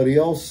somebody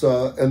else.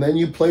 And then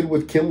you played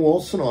with Kim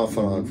Wilson off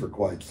and on for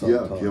quite some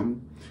time.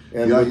 Kim.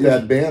 And with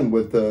that band,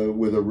 with a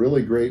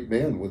really great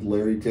band, with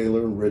Larry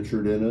Taylor and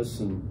Richard Innes,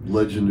 and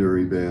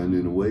legendary band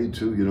in a way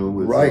too, you know.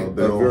 With,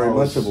 very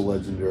much of a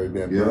legendary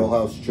band. Barrel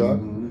House Chuck,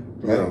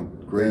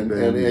 great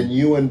band. And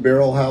you and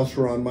Barrel House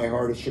were on My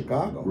Heart of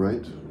Chicago,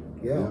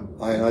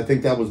 I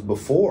think that was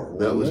before.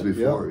 That was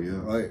before,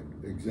 right,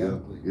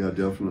 exactly. Yeah,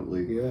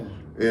 definitely. Yeah,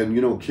 and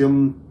you know,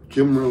 Kim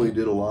really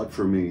did a lot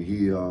for me.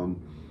 He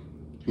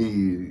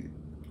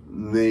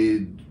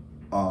made.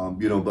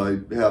 You know, by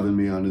having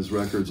me on his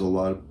records, a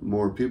lot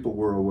more people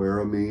were aware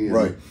of me.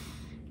 And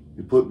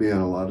he put me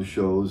on a lot of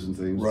shows and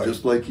things,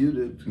 just like you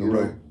did. You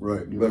know?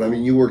 But I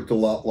mean, you worked a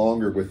lot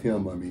longer with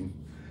him. I mean,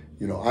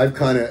 you know,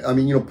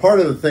 part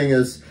of the thing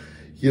is,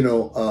 you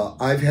know,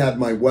 I've had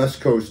my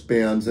West Coast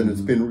bands, and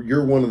it's been,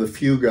 you're one of the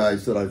few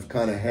guys that I've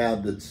kind of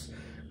had that's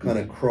kind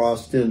of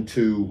crossed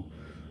into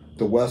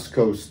the West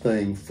Coast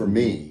thing for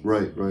me.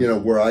 You know,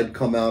 where I'd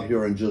come out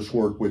here and just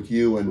work with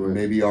you and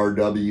maybe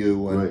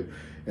RW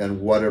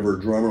and whatever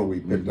drummer we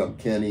picked up,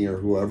 Kenny or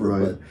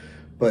whoever.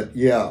 But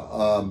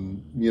yeah,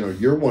 you know,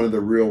 you're one of the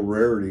real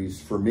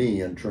rarities for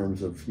me in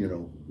terms of, you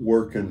know,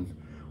 working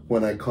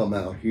when I come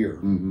out here,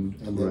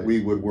 and that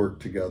we would work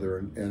together,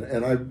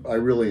 and I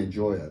really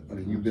enjoy it. I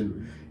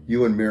mean,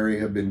 you and Mary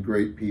have been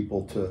great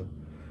people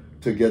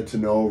to get to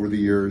know over the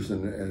years,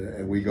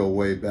 and we go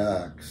way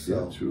back.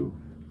 So yeah, true.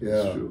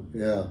 Yeah, true.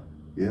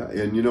 Yeah,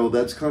 and you know,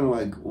 that's kind of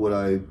like what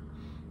I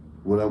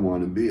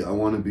want to be. I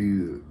want to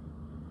be,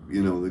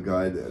 you know, the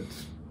guy that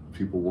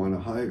people want to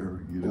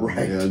hire, you know,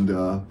 and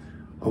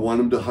I want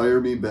them to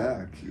hire me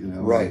back, you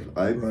know.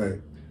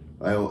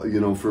 I you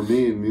know, for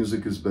me,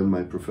 music has been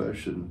my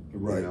profession, you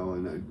know,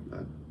 and I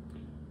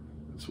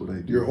that's what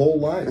I do. Your whole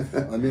life.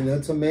 I mean,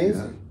 that's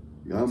amazing.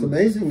 It's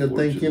amazing to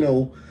think, you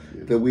know,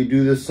 that we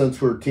do this since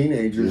we're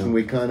teenagers, and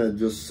we kind of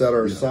just set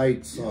our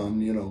sights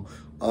on, you know,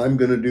 I'm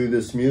going to do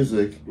this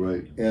music,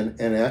 and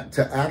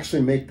to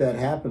actually make that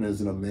happen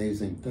is an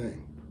amazing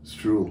thing. It's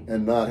true.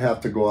 And not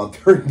have to go out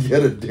there and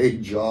get a day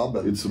job.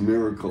 And, it's a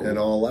miracle. And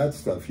all that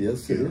stuff.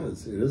 Yes, it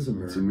is. It is a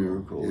miracle. It's a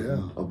miracle.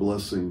 Yeah. A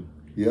blessing.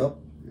 Yep.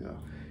 Yeah.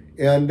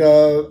 And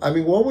I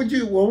mean, what would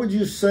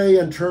you say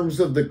in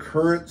terms of the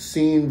current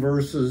scene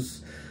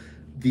versus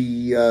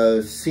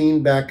the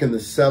scene back in the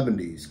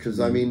 70s? Because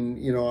I mean,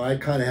 you know, I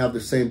kind of have the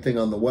same thing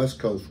on the West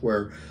Coast,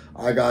 where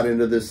I got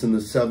into this in the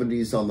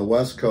 70s on the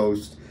West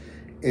Coast,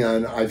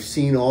 and I've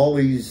seen all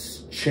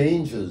these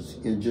changes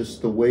in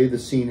just the way the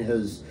scene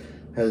has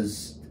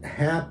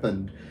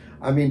happened.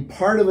 I mean,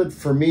 part of it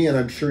for me, and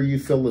I'm sure you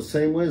feel the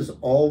same way, is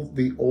all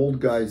the old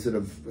guys that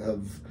have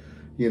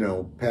you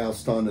know,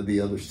 passed on to the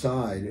other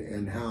side,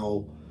 and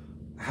how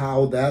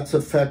that's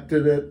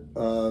affected it,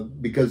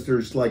 because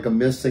there's like a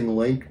missing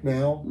link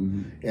now.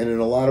 And in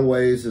a lot of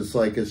ways, it's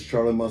like, as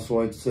Charlie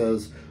Musselwhite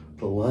says,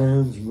 the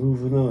land's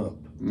moving up.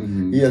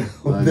 You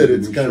know, that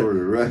it's kind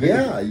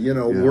of, you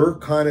know, we're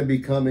kind of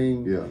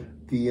becoming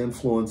the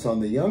influence on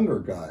the younger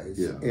guys.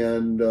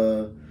 And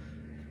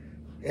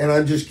And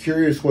I'm just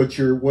curious what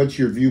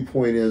your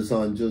viewpoint is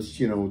on just,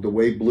 you know, the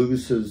way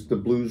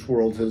the blues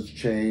world has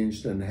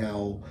changed, and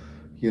how,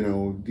 you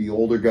know, the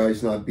older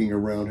guys not being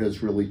around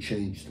has really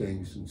changed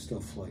things and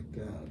stuff like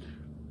that.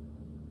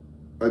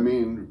 I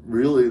mean,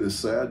 really, the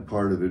sad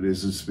part of it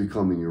is it's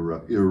becoming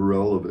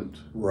irrelevant.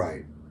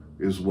 Right.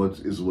 Is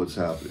what's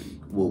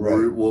happening.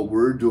 What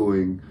we're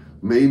doing,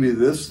 maybe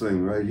this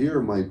thing right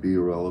here might be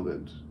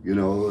irrelevant, you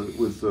know,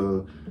 with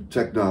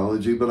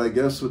technology. But I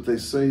guess what they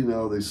say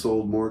now, they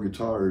sold more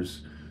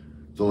guitars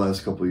the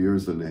last couple of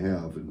years than they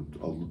have,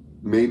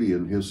 maybe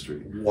in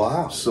history.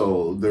 Wow.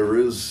 So there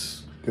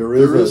is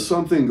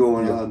something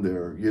going on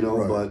there, you know.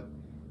 Right.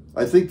 But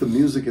I think the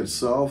music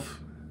itself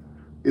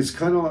is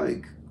kind of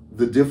like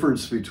the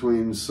difference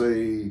between,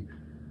 say,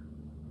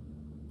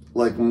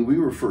 like when we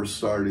were first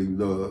starting,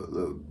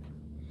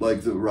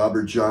 the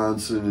Robert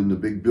Johnson and the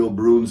big Bill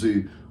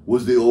Brunsey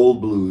was the old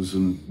blues,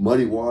 and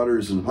Muddy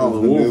Waters and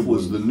Howlin' Wolf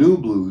was the new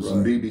blues, right.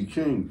 And B.B.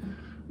 King.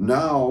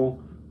 Now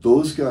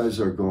those guys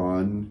are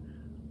gone,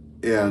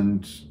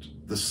 and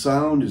the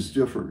sound is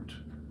different.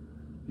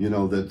 You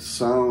know, that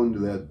sound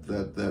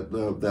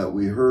that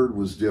we heard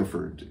was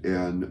different,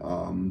 and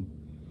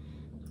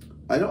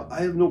I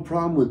have no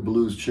problem with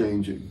blues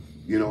changing.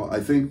 You know, I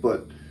think,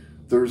 but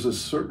there's a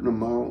certain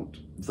amount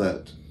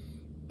that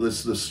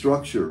the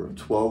structure of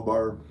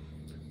 12-bar,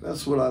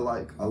 that's what I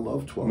like. I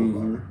love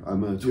 12-bar.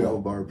 I'm a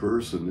 12-bar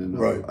person, and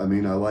right. I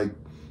mean, I like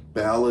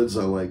ballads.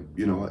 I like,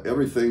 you know,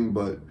 everything,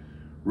 but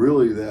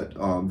really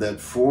that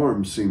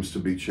form seems to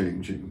be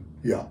changing.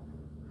 Yeah.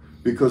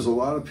 Because a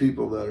lot of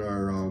people that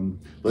are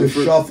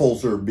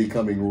shuffles are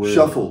becoming rare.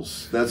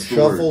 Shuffles, that's the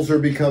shuffles word. Are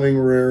becoming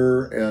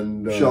rare,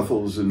 and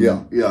shuffles and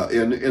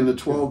and the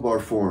 12-bar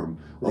form.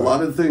 Right. A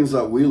lot of things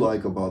that we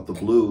like about the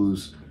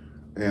blues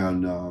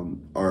and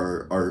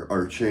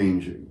are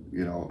changing,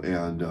 you know,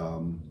 and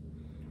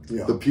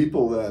the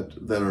people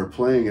that are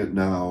playing it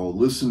now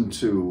listen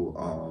to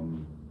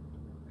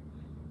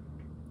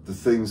the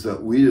things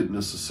that we didn't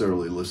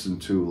necessarily listen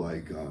to,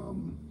 like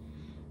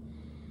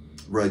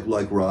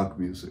rock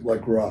music,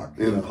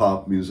 and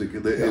pop music,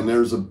 and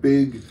there's a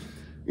big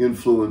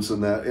influence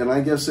in that. And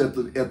I guess at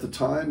the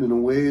time, in a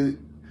way,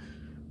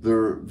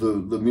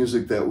 the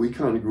music that we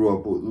kind of grew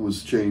up with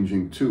was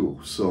changing too.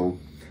 So,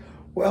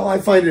 well, I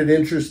find it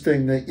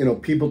interesting that, you know,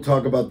 people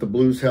talk about the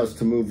blues has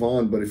to move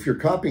on, but if you're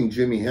copying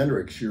Jimi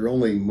Hendrix, you're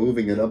only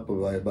moving it up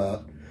by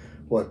about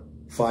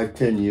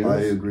 5-10 years.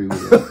 I agree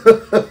with that.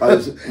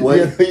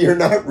 You're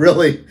not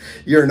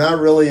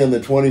really in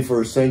the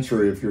 21st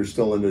century if you're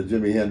still into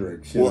Jimi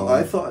Hendrix. You know?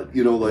 I thought,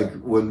 you know, like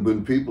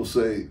when people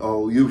say,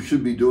 "Oh, you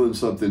should be doing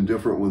something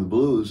different with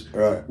blues,"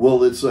 right?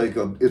 Well, it's like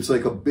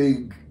a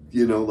big,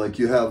 you know, like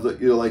you have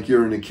like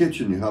you're in a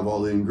kitchen, you have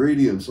all the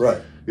ingredients,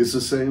 right? It's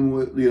the same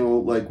with, you know,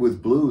 like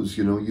with blues.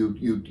 You know,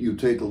 you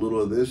take a little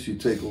of this, you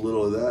take a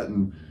little of that,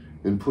 and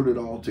put it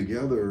all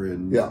together.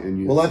 And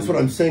well, that's what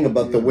I'm saying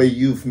about the way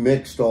you've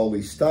mixed all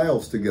these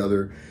styles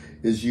together.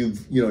 Is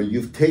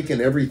you've taken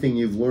everything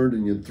you've learned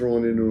and you've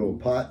thrown it into a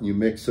pot and you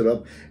mix it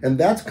up, and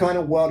that's kind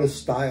of what a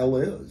style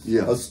is.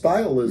 Yeah. A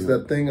style is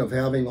that thing of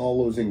having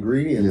all those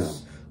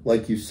ingredients,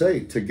 like you say,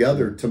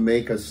 together to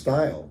make a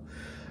style.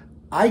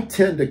 I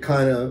tend to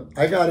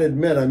I gotta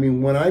admit, I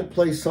mean, when I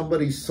play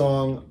somebody's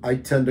song, I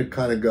tend to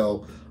kind of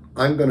go,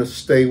 I'm going to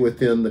stay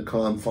within the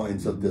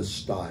confines of this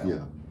style.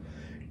 Yeah.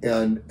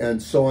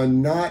 And so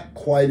I'm not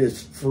quite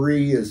as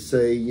free as,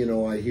 say, you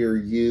know, I hear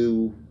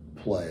you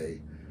play.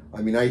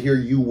 I mean, I hear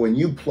you, when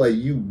you play,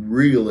 you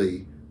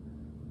really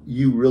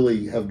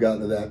have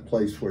gotten to that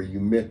place where you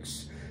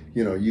mix,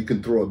 you know, you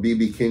can throw a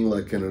B.B. King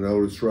lick and an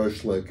Otis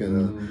Rush lick and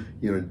a,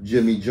 you know,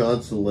 Jimmy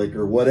Johnson lick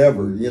or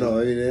whatever, you know,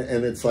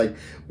 and it's like,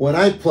 when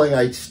I play,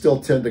 I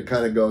still tend to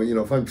kind of go, you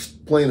know, if I'm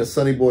playing a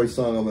Sonny Boy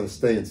song, I'm going to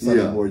stay in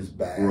Sonny Boy's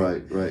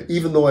bag. Right.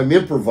 Even though I'm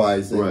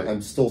improvising,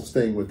 I'm still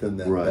staying within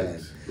that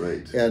bag.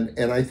 Right.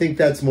 And I think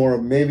that's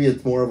maybe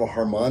it's more of a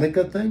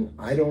harmonica thing.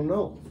 I don't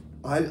know.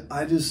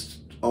 I just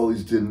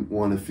always didn't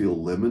want to feel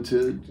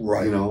limited,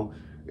 right? You know,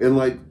 and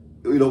like,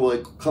 you know,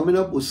 like coming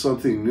up with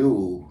something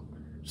new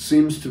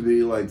seems to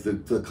be like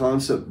the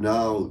concept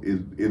now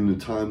in the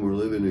time we're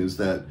living is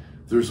that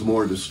there's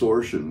more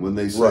distortion when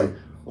they say,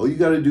 oh, you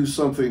got to do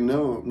something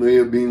now.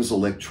 It means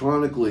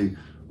electronically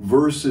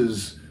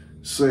versus,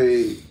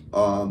 say,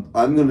 I'm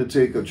going to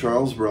take a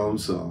Charles Brown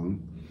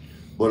song,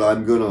 but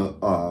I'm gonna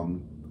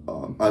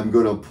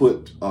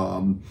put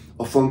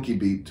a funky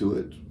beat to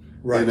it.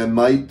 Right. And I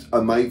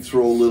might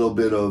throw a little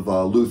bit of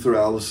Luther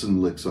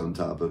Allison licks on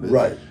top of it.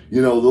 Right. You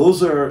know,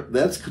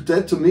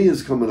 that to me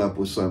is coming up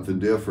with something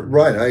different.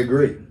 Right, I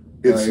agree.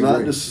 It's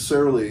not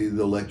necessarily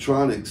the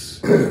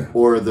electronics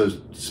or the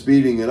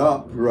speeding it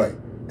up. Right.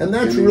 And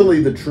that's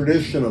really the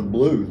tradition of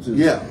blues.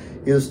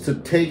 Is to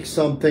take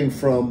something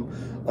from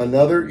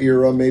another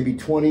era, maybe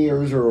 20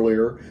 years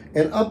earlier,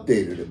 and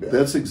update it a bit.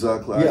 That's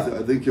exactly.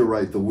 I think you're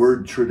right. The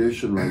word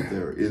tradition right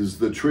there is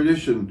the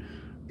tradition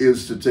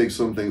is to take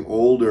something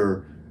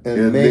older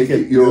and make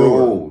it your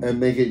own. And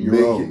make it your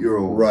own. Make it your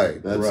own.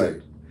 Right, That's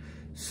it.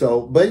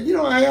 So, but you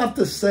know, I have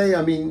to say,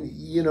 I mean,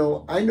 you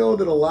know, I know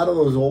that a lot of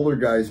those older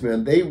guys,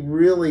 man, they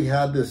really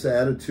had this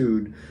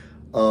attitude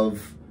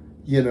of,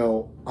 you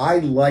know, I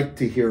like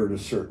to hear it a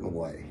certain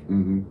way.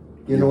 Mm-hmm.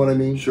 You know what I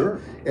mean? Sure.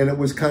 And it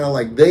was kind of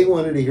like they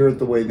wanted to hear it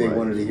the way they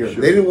wanted to hear it.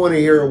 They didn't want to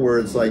hear it where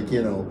it's like,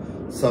 you know,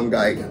 some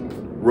guy.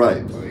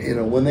 Right. You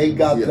know, when they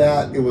got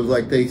that, it was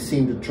like they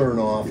seemed to turn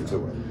off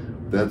to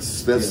it.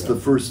 That's the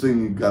first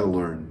thing you got to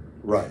learn.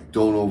 Right.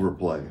 Don't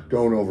overplay.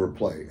 Don't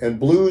overplay. And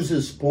blues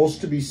is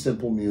supposed to be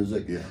simple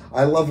music. Yeah.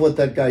 I love what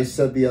that guy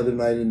said the other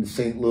night in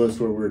St. Louis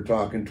where we were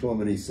talking to him,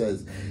 and he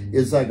says,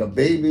 it's like a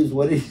baby's,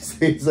 what did he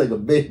say? It's like a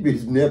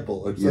baby's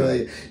nipple. Or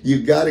something.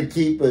 You got to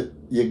keep it.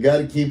 You got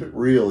to keep it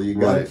real. You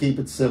got to keep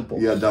it simple.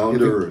 Yeah, down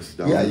to earth.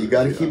 You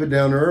got to keep it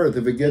down to earth.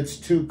 If it gets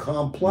too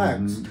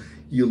complex,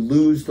 you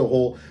lose the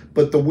whole.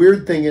 But the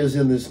weird thing is,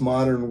 in this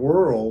modern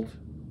world,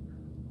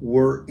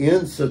 we're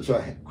in such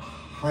a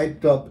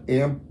hyped up,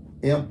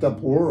 amped up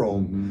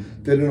world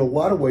that in a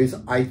lot of ways,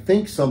 I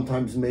think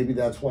sometimes maybe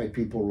that's why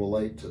people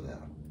relate to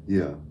that.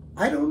 Yeah.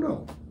 I don't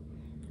know.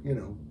 You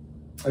know,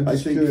 I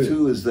think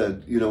too is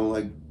that, you know,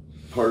 like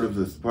part of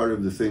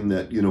the thing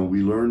that, you know,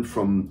 we learned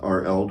from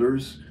our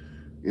elders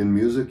in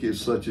music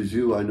is such as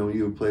you. I know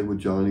you played with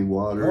Johnny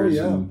Waters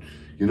and,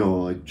 you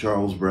know, like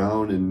Charles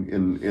Brown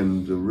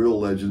and the real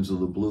legends of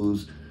the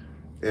blues.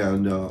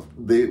 And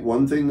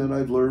one thing that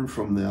I've learned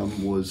from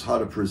them was how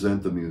to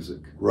present the music.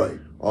 Right.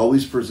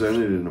 Always present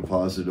it in a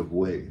positive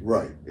way.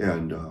 Right.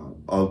 And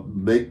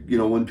you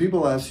know, when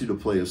people ask you to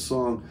play a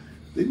song,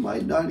 they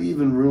might not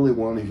even really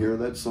want to hear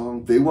that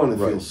song. They want to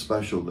feel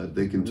special that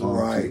they can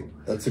talk to you.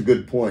 That's a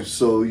good point.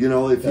 So, you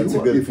know, if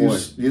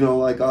you know,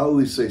 like I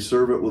always say,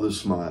 serve it with a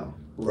smile.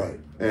 Right.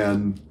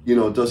 And, you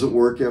know, it doesn't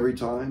work every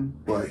time,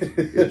 but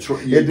it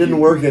didn't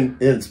work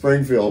in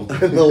Springfield.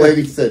 And the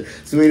lady said,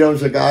 Sweet Home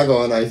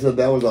Chicago, and I said,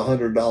 that was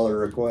 $100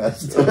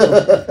 request.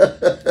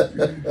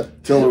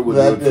 Tell her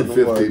we'll do it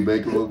for 50,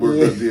 make it work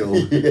a deal.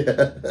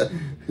 Yeah.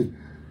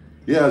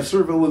 Yeah,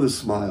 serve it with a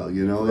smile,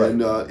 you know,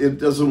 and it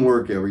doesn't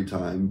work every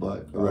time,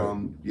 but,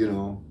 you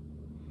know,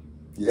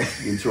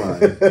 you try.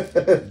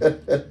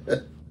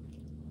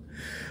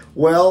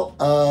 Well,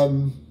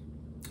 I'm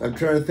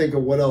trying to think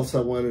of what else I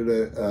wanted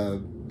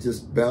to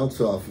just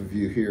bounce off of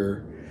you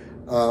here.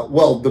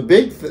 Well, the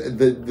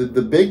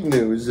big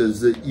news is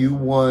that you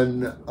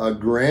won a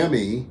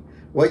Grammy.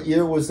 What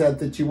year was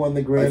that you won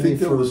the Grammy? I think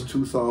that was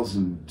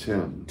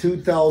 2010.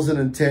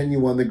 2010, you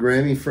won the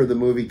Grammy for the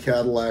movie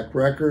Caddilac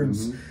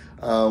Records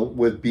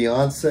with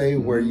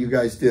Beyonce, where you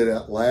guys did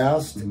At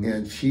Last,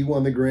 and she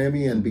won the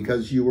Grammy, and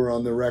because you were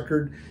on the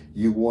record,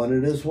 you won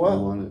it as well. I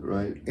won it,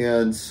 right.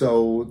 And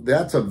so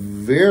that's a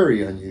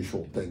very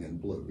unusual thing in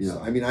blues. Yeah.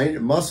 I mean,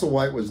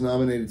 Musselwhite was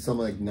nominated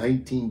something like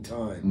 19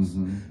 times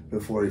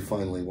before he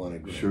finally won a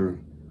Grammy. Sure.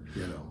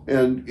 You know.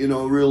 And, you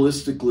know,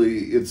 realistically,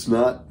 it's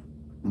not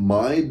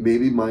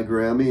maybe my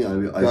Grammy.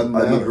 I'm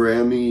a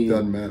Grammy.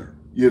 Doesn't matter.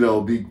 You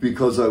know,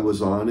 because I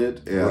was on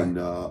it,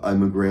 and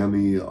I'm a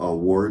Grammy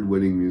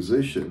award-winning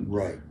musician.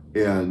 Right.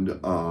 And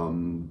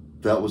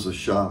that was a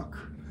shock.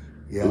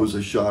 Yeah. It was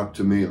a shock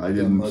to me. I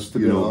didn't,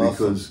 you know, awesome.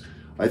 Because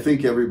I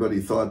think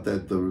everybody thought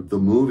that the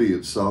movie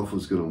itself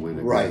was going to win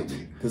a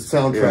Grammy. The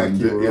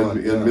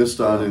soundtrack and missed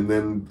on. And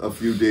then a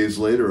few days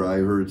later, I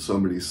heard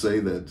somebody say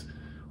that,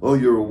 "Oh,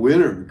 you're a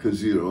winner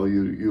because you know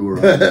you were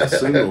on that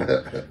single."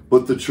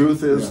 But the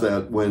truth is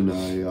that when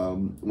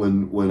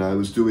I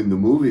was doing the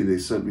movie, they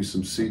sent me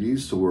some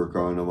CDs to work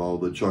on of all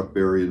the Chuck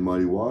Berry and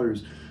Muddy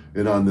Waters,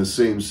 and on the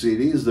same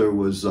CDs there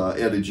was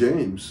Etta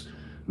James.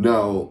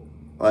 Now,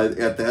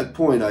 at that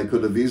point, I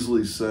could have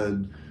easily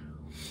said,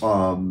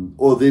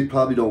 "Oh, they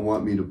probably don't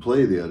want me to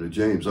play the Etta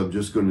James. I'm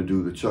just going to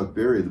do the Chuck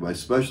Berry, my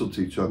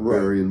specialty, Chuck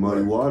Berry and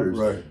Muddy Waters,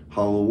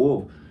 Howlin'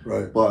 Wolf."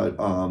 Right. But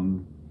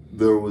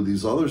there were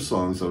these other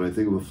songs that I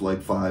think it was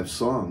like 5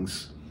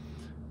 songs.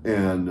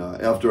 And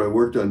after I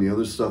worked on the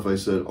other stuff, I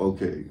said,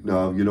 okay,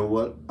 now, you know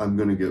what? I'm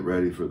going to get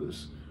ready for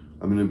this.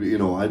 I'm going to be, you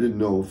know, I didn't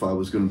know if I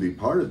was going to be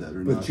part of that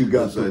or not. But you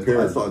got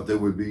prepared. I thought there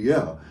would be,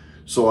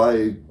 So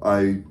I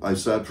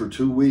sat for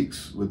 2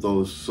 weeks with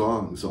those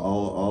songs,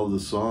 all the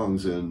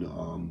songs, and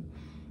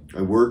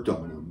I worked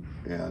on them,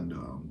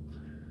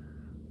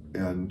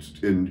 and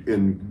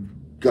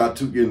got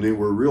to, and they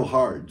were real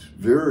hard,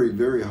 very,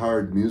 very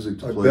hard music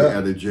to play.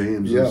 Etta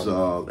James was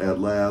At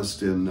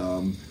Last, and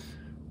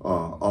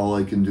All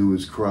I Can Do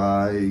Is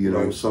Cry. You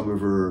know, some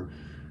of her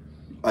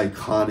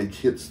iconic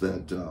hits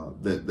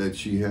that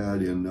she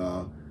had, and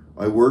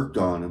I worked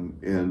on them.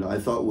 And I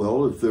thought,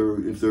 well, if they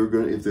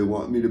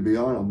want me to be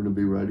on, I'm going to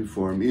be ready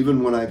for them.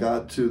 Even when I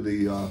got to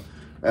the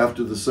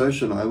after the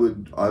session, I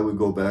would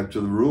go back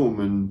to the room,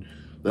 and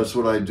that's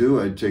what I'd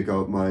do. I'd take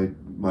out my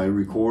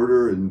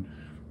recorder and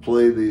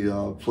play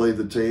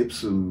the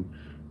tapes and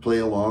play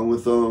along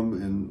with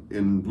them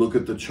and look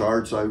at the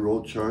charts. I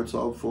wrote charts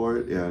out for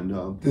it.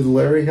 And did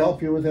Larry help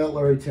you with that,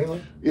 Larry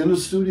Taylor? In the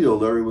studio,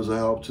 Larry was a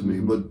help to me.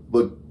 But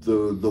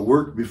the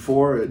work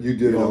before it, you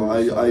did.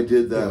 I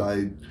did that.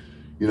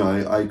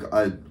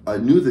 I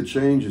knew the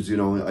changes. You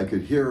know, I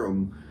could hear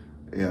them,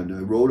 and I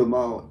wrote them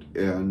out.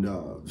 And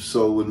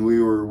so when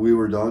we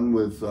were done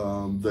with,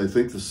 I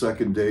think the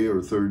second day or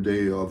third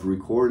day of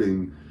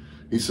recording,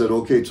 he said,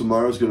 "Okay,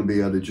 tomorrow's going to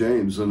be Etta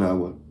James," and I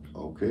went,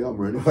 "Okay, I'm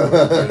ready for it."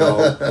 You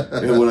know?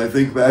 And when I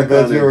think back, I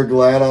bet you were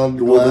glad about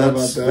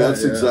that.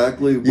 That's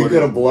exactly what you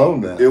could have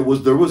blown that. It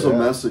was. There was a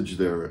message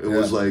there. It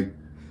was like,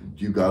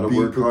 you got to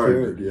work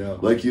prepared, hard. Yeah.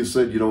 Like you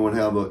said, you don't want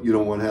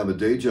to have a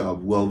day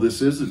job. Well,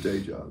 this is a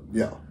day job.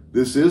 Yeah.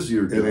 This is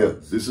your job. It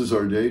is. This is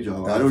our day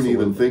job. Absolutely. I don't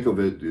even think of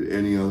it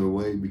any other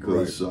way,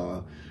 because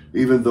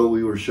even though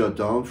we were shut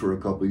down for a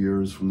couple of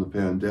years from the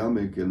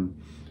pandemic, and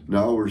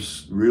now we're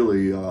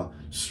really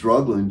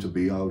struggling to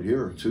be out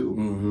here too.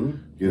 Mm-hmm.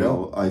 You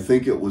know, I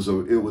think it was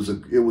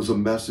a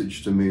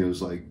message to me. It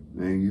was like,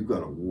 man, you got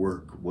to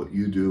work what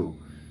you do.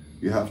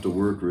 You have to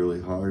work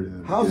really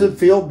hard. How does it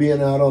feel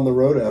being out on the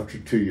road after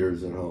 2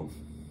 years at home?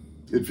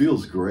 It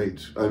feels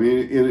great. I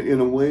mean,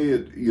 in a way,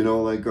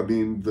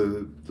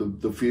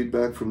 the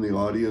feedback from the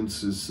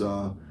audience is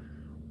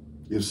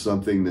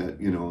something that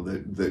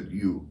that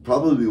you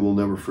probably will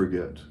never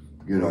forget.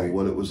 You know,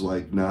 what it was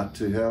like not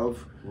to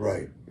have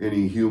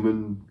any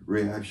human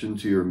reaction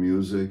to your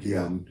music,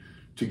 and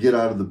to get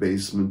out of the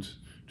basement,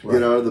 to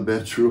get out of the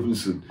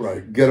bedrooms, and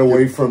get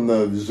away from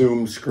the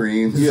Zoom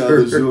screens.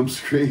 The Zoom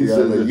screens,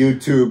 and the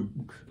YouTube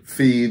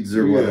feeds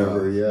or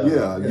whatever.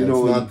 You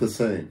know, it's not the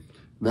same.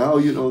 Now,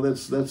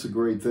 that's a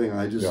great thing.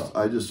 I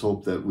just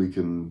hope that we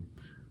can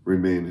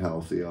remain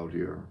healthy out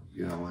here.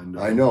 You know, and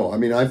I know. I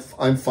mean,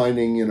 I'm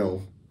finding,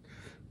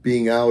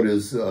 being out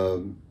is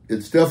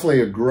it's definitely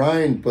a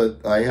grind,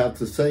 but I have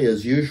to say,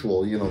 as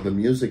usual, the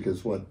music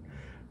is what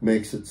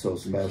makes it so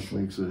special.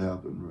 Makes it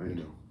happen, right?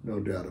 No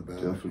doubt about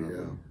it.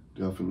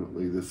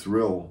 Definitely. The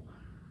thrill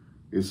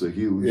is a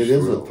huge. It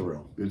is a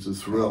thrill. It's a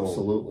thrill.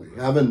 Absolutely.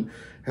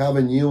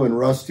 Having you and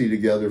Rusty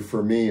together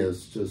for me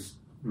is just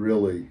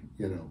really,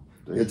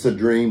 it's a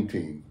dream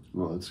team.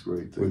 Well, it's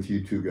great. With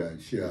you two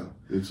guys,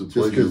 It's a pleasure.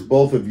 Just because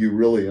both of you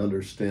really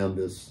understand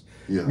this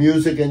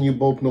music, and you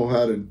both know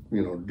how to,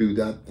 do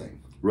that thing.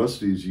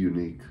 Rusty's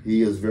unique.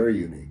 He is very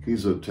unique.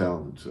 He's a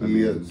talent.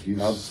 He's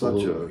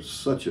absolutely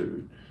such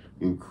an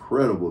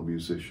incredible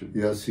musician.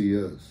 Yes, he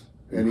is.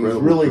 And he's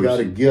really got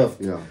a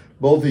gift. Yeah.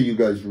 Both of you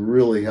guys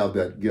really have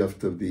that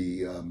gift of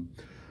the,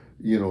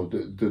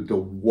 the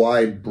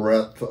wide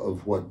breadth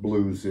of what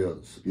blues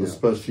is,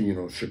 especially,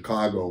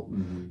 Chicago,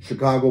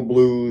 Chicago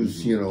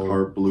blues,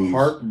 heart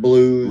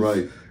blues,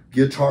 right,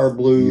 guitar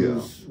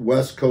blues,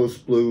 West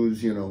Coast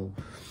blues, the whole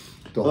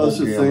that's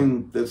the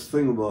thing. That's the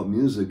thing about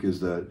music is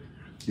that,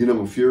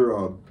 if you're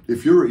a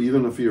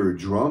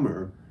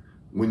drummer,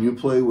 when you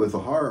play with a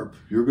harp,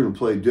 you're going to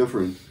play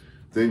different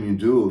than you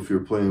do if you're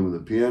playing with a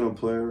piano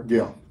player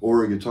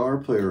or a guitar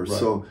player. Right.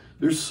 So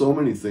there's so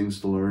many things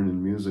to learn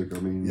in music. I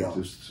mean,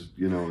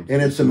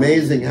 and it's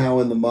amazing how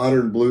in the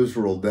modern blues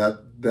world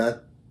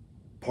that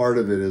part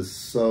of it is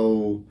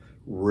so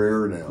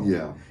rare now.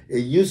 Yeah.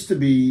 It used to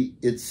be,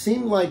 it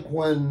seemed like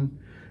when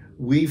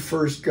we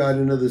first got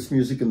into this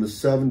music in the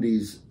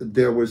 70s,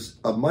 there was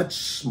a much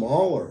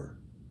smaller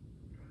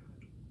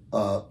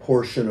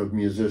portion of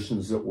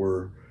musicians that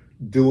were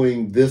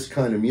doing this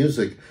kind of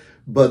music.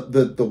 But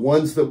the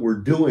ones that were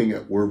doing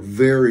it were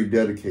very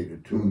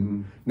dedicated to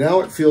it. Now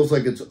it feels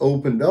like it's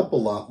opened up a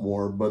lot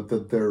more, but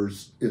that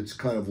it's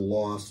kind of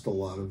lost a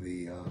lot of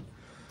the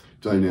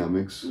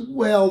dynamics.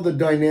 Well, the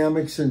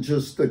dynamics and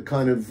just the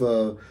kind of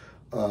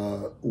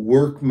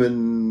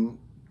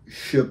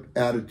workmanship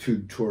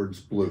attitude towards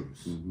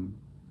blues.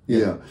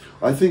 Yeah,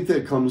 I think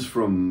that comes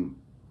from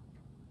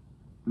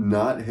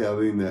not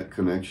having that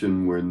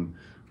connection when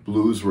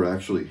blues were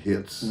actually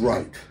hits.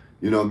 Right.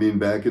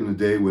 Back in the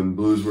day when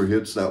blues were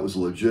hits, that was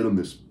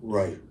legitimate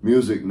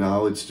music.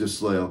 Now it's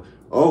just like,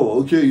 oh,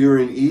 okay, you're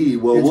in E.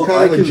 Well, it's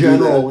kind of a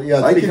general,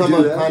 it's become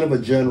a kind of a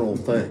general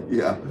thing.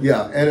 Yeah,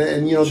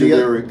 and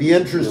the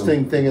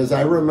interesting thing is,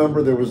 I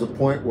remember there was a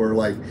point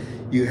where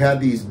you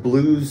had these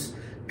blues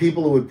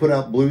people who would put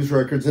out blues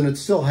records, and it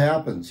still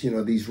happens.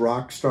 These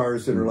rock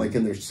stars that are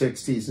in their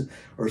 60s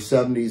or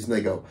 70s, and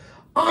they go,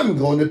 I'm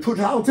going to put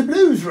out a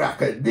blues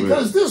record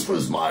because this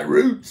was my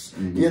roots,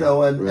 and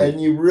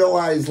you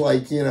realize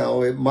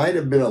it might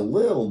have been a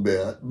little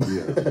bit,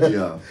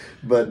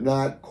 but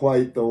not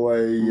quite the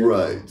way.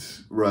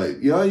 Right.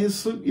 Yeah, you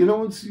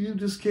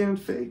just can't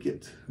fake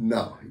it.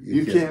 No,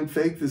 you can't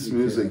fake this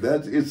music.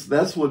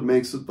 That's what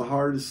makes it the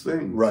hardest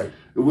thing. Right.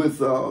 With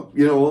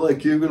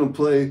you're going to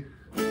play.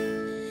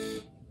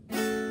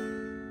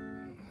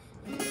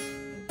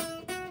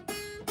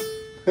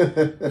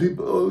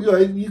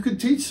 You could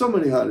teach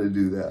somebody how to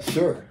do that.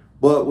 Sure.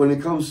 But when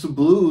it comes to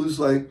blues,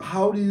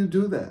 how do you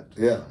do that?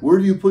 Yeah. Where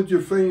do you put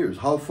your fingers?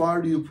 How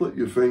far do you put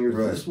your fingers?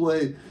 This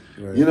way,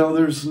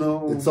 there's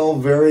no... It's all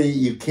very...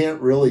 You can't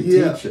really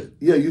teach it.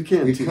 Yeah, you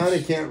can't teach. You kind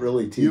of can't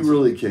really teach You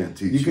really can't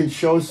teach You can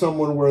show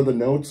someone where the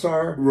notes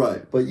are.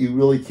 Right. But you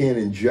really can't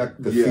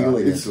inject the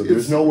feeling into it.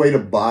 There's no way to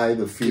buy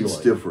the feeling. It's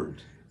different.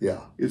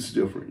 Yeah. It's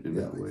different in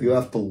that way. You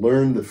have to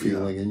learn the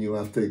feeling and you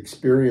have to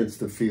experience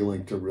the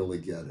feeling to really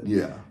get it.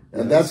 Yeah.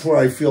 And that's where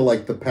I feel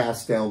like the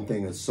passed down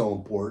thing is so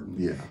important.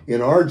 Yeah.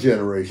 In our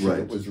generation,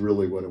 it was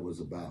really what it was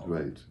about.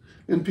 Right.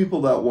 And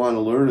people that want to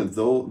learn it,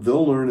 they'll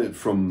learn it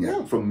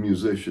from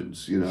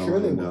musicians, you know. Sure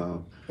they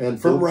will.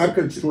 And from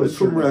records to a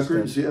certain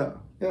records, extent.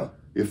 Yeah.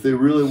 If they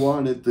really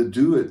want it to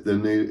do it,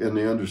 then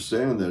they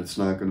understand that it's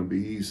not going to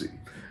be easy.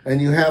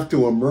 And you have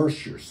to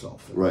immerse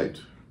yourself in right.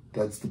 it.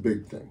 That's the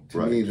big thing.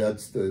 To me,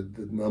 that's the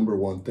number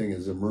one thing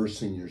is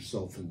immersing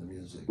yourself in the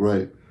music.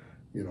 Right.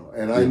 You know,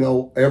 and I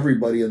know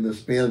everybody in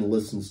this band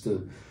listens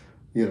to,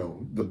 you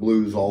know, the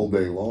blues all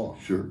day long.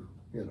 Sure.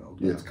 You know,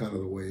 that's kind of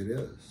the way it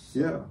is.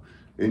 Yeah.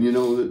 And you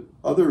know, the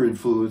other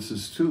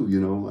influences too, you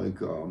know,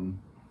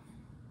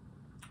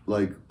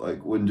 like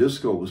when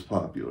disco was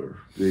popular,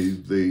 they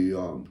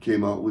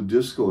came out with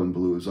disco and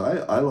blues.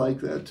 I like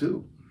that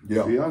too.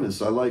 Yeah. To be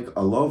honest, I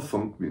love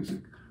funk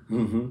music.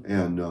 Mm-hmm.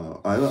 And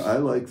I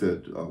like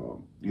that,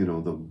 you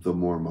know, the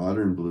more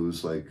modern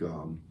blues, like,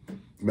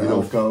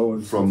 Malco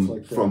and from stuff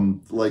like that.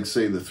 From like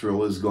say the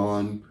Thrill Is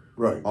Gone,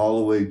 right, all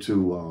the way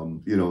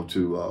to you know,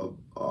 to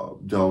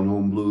Down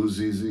Home Blues,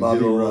 Easy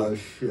Bobby Hill,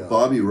 Rush,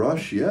 Bobby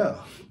Rush,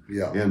 yeah,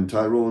 and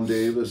Tyrone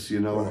Davis.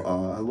 You know, right.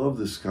 I love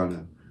this kind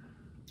of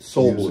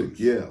soul music.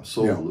 blues.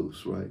 Soul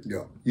blues, right?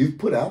 Yeah, you've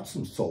put out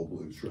some soul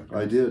blues records.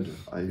 I did.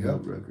 I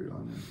have a record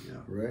on it. Yeah,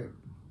 right.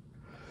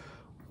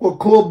 Well,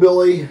 cool,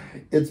 Billy.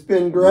 It's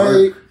been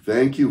great. Mark,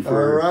 thank you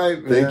for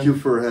thank you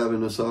for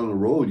having us on the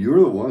road. You're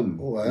the one.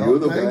 Well, you're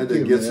the guy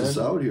that gets us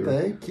out here.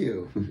 Thank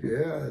you.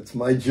 Yeah, it's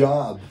my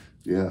job.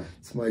 Yeah,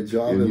 it's my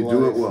job. And in you life.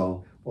 do it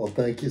well. Well,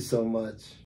 thank you so much.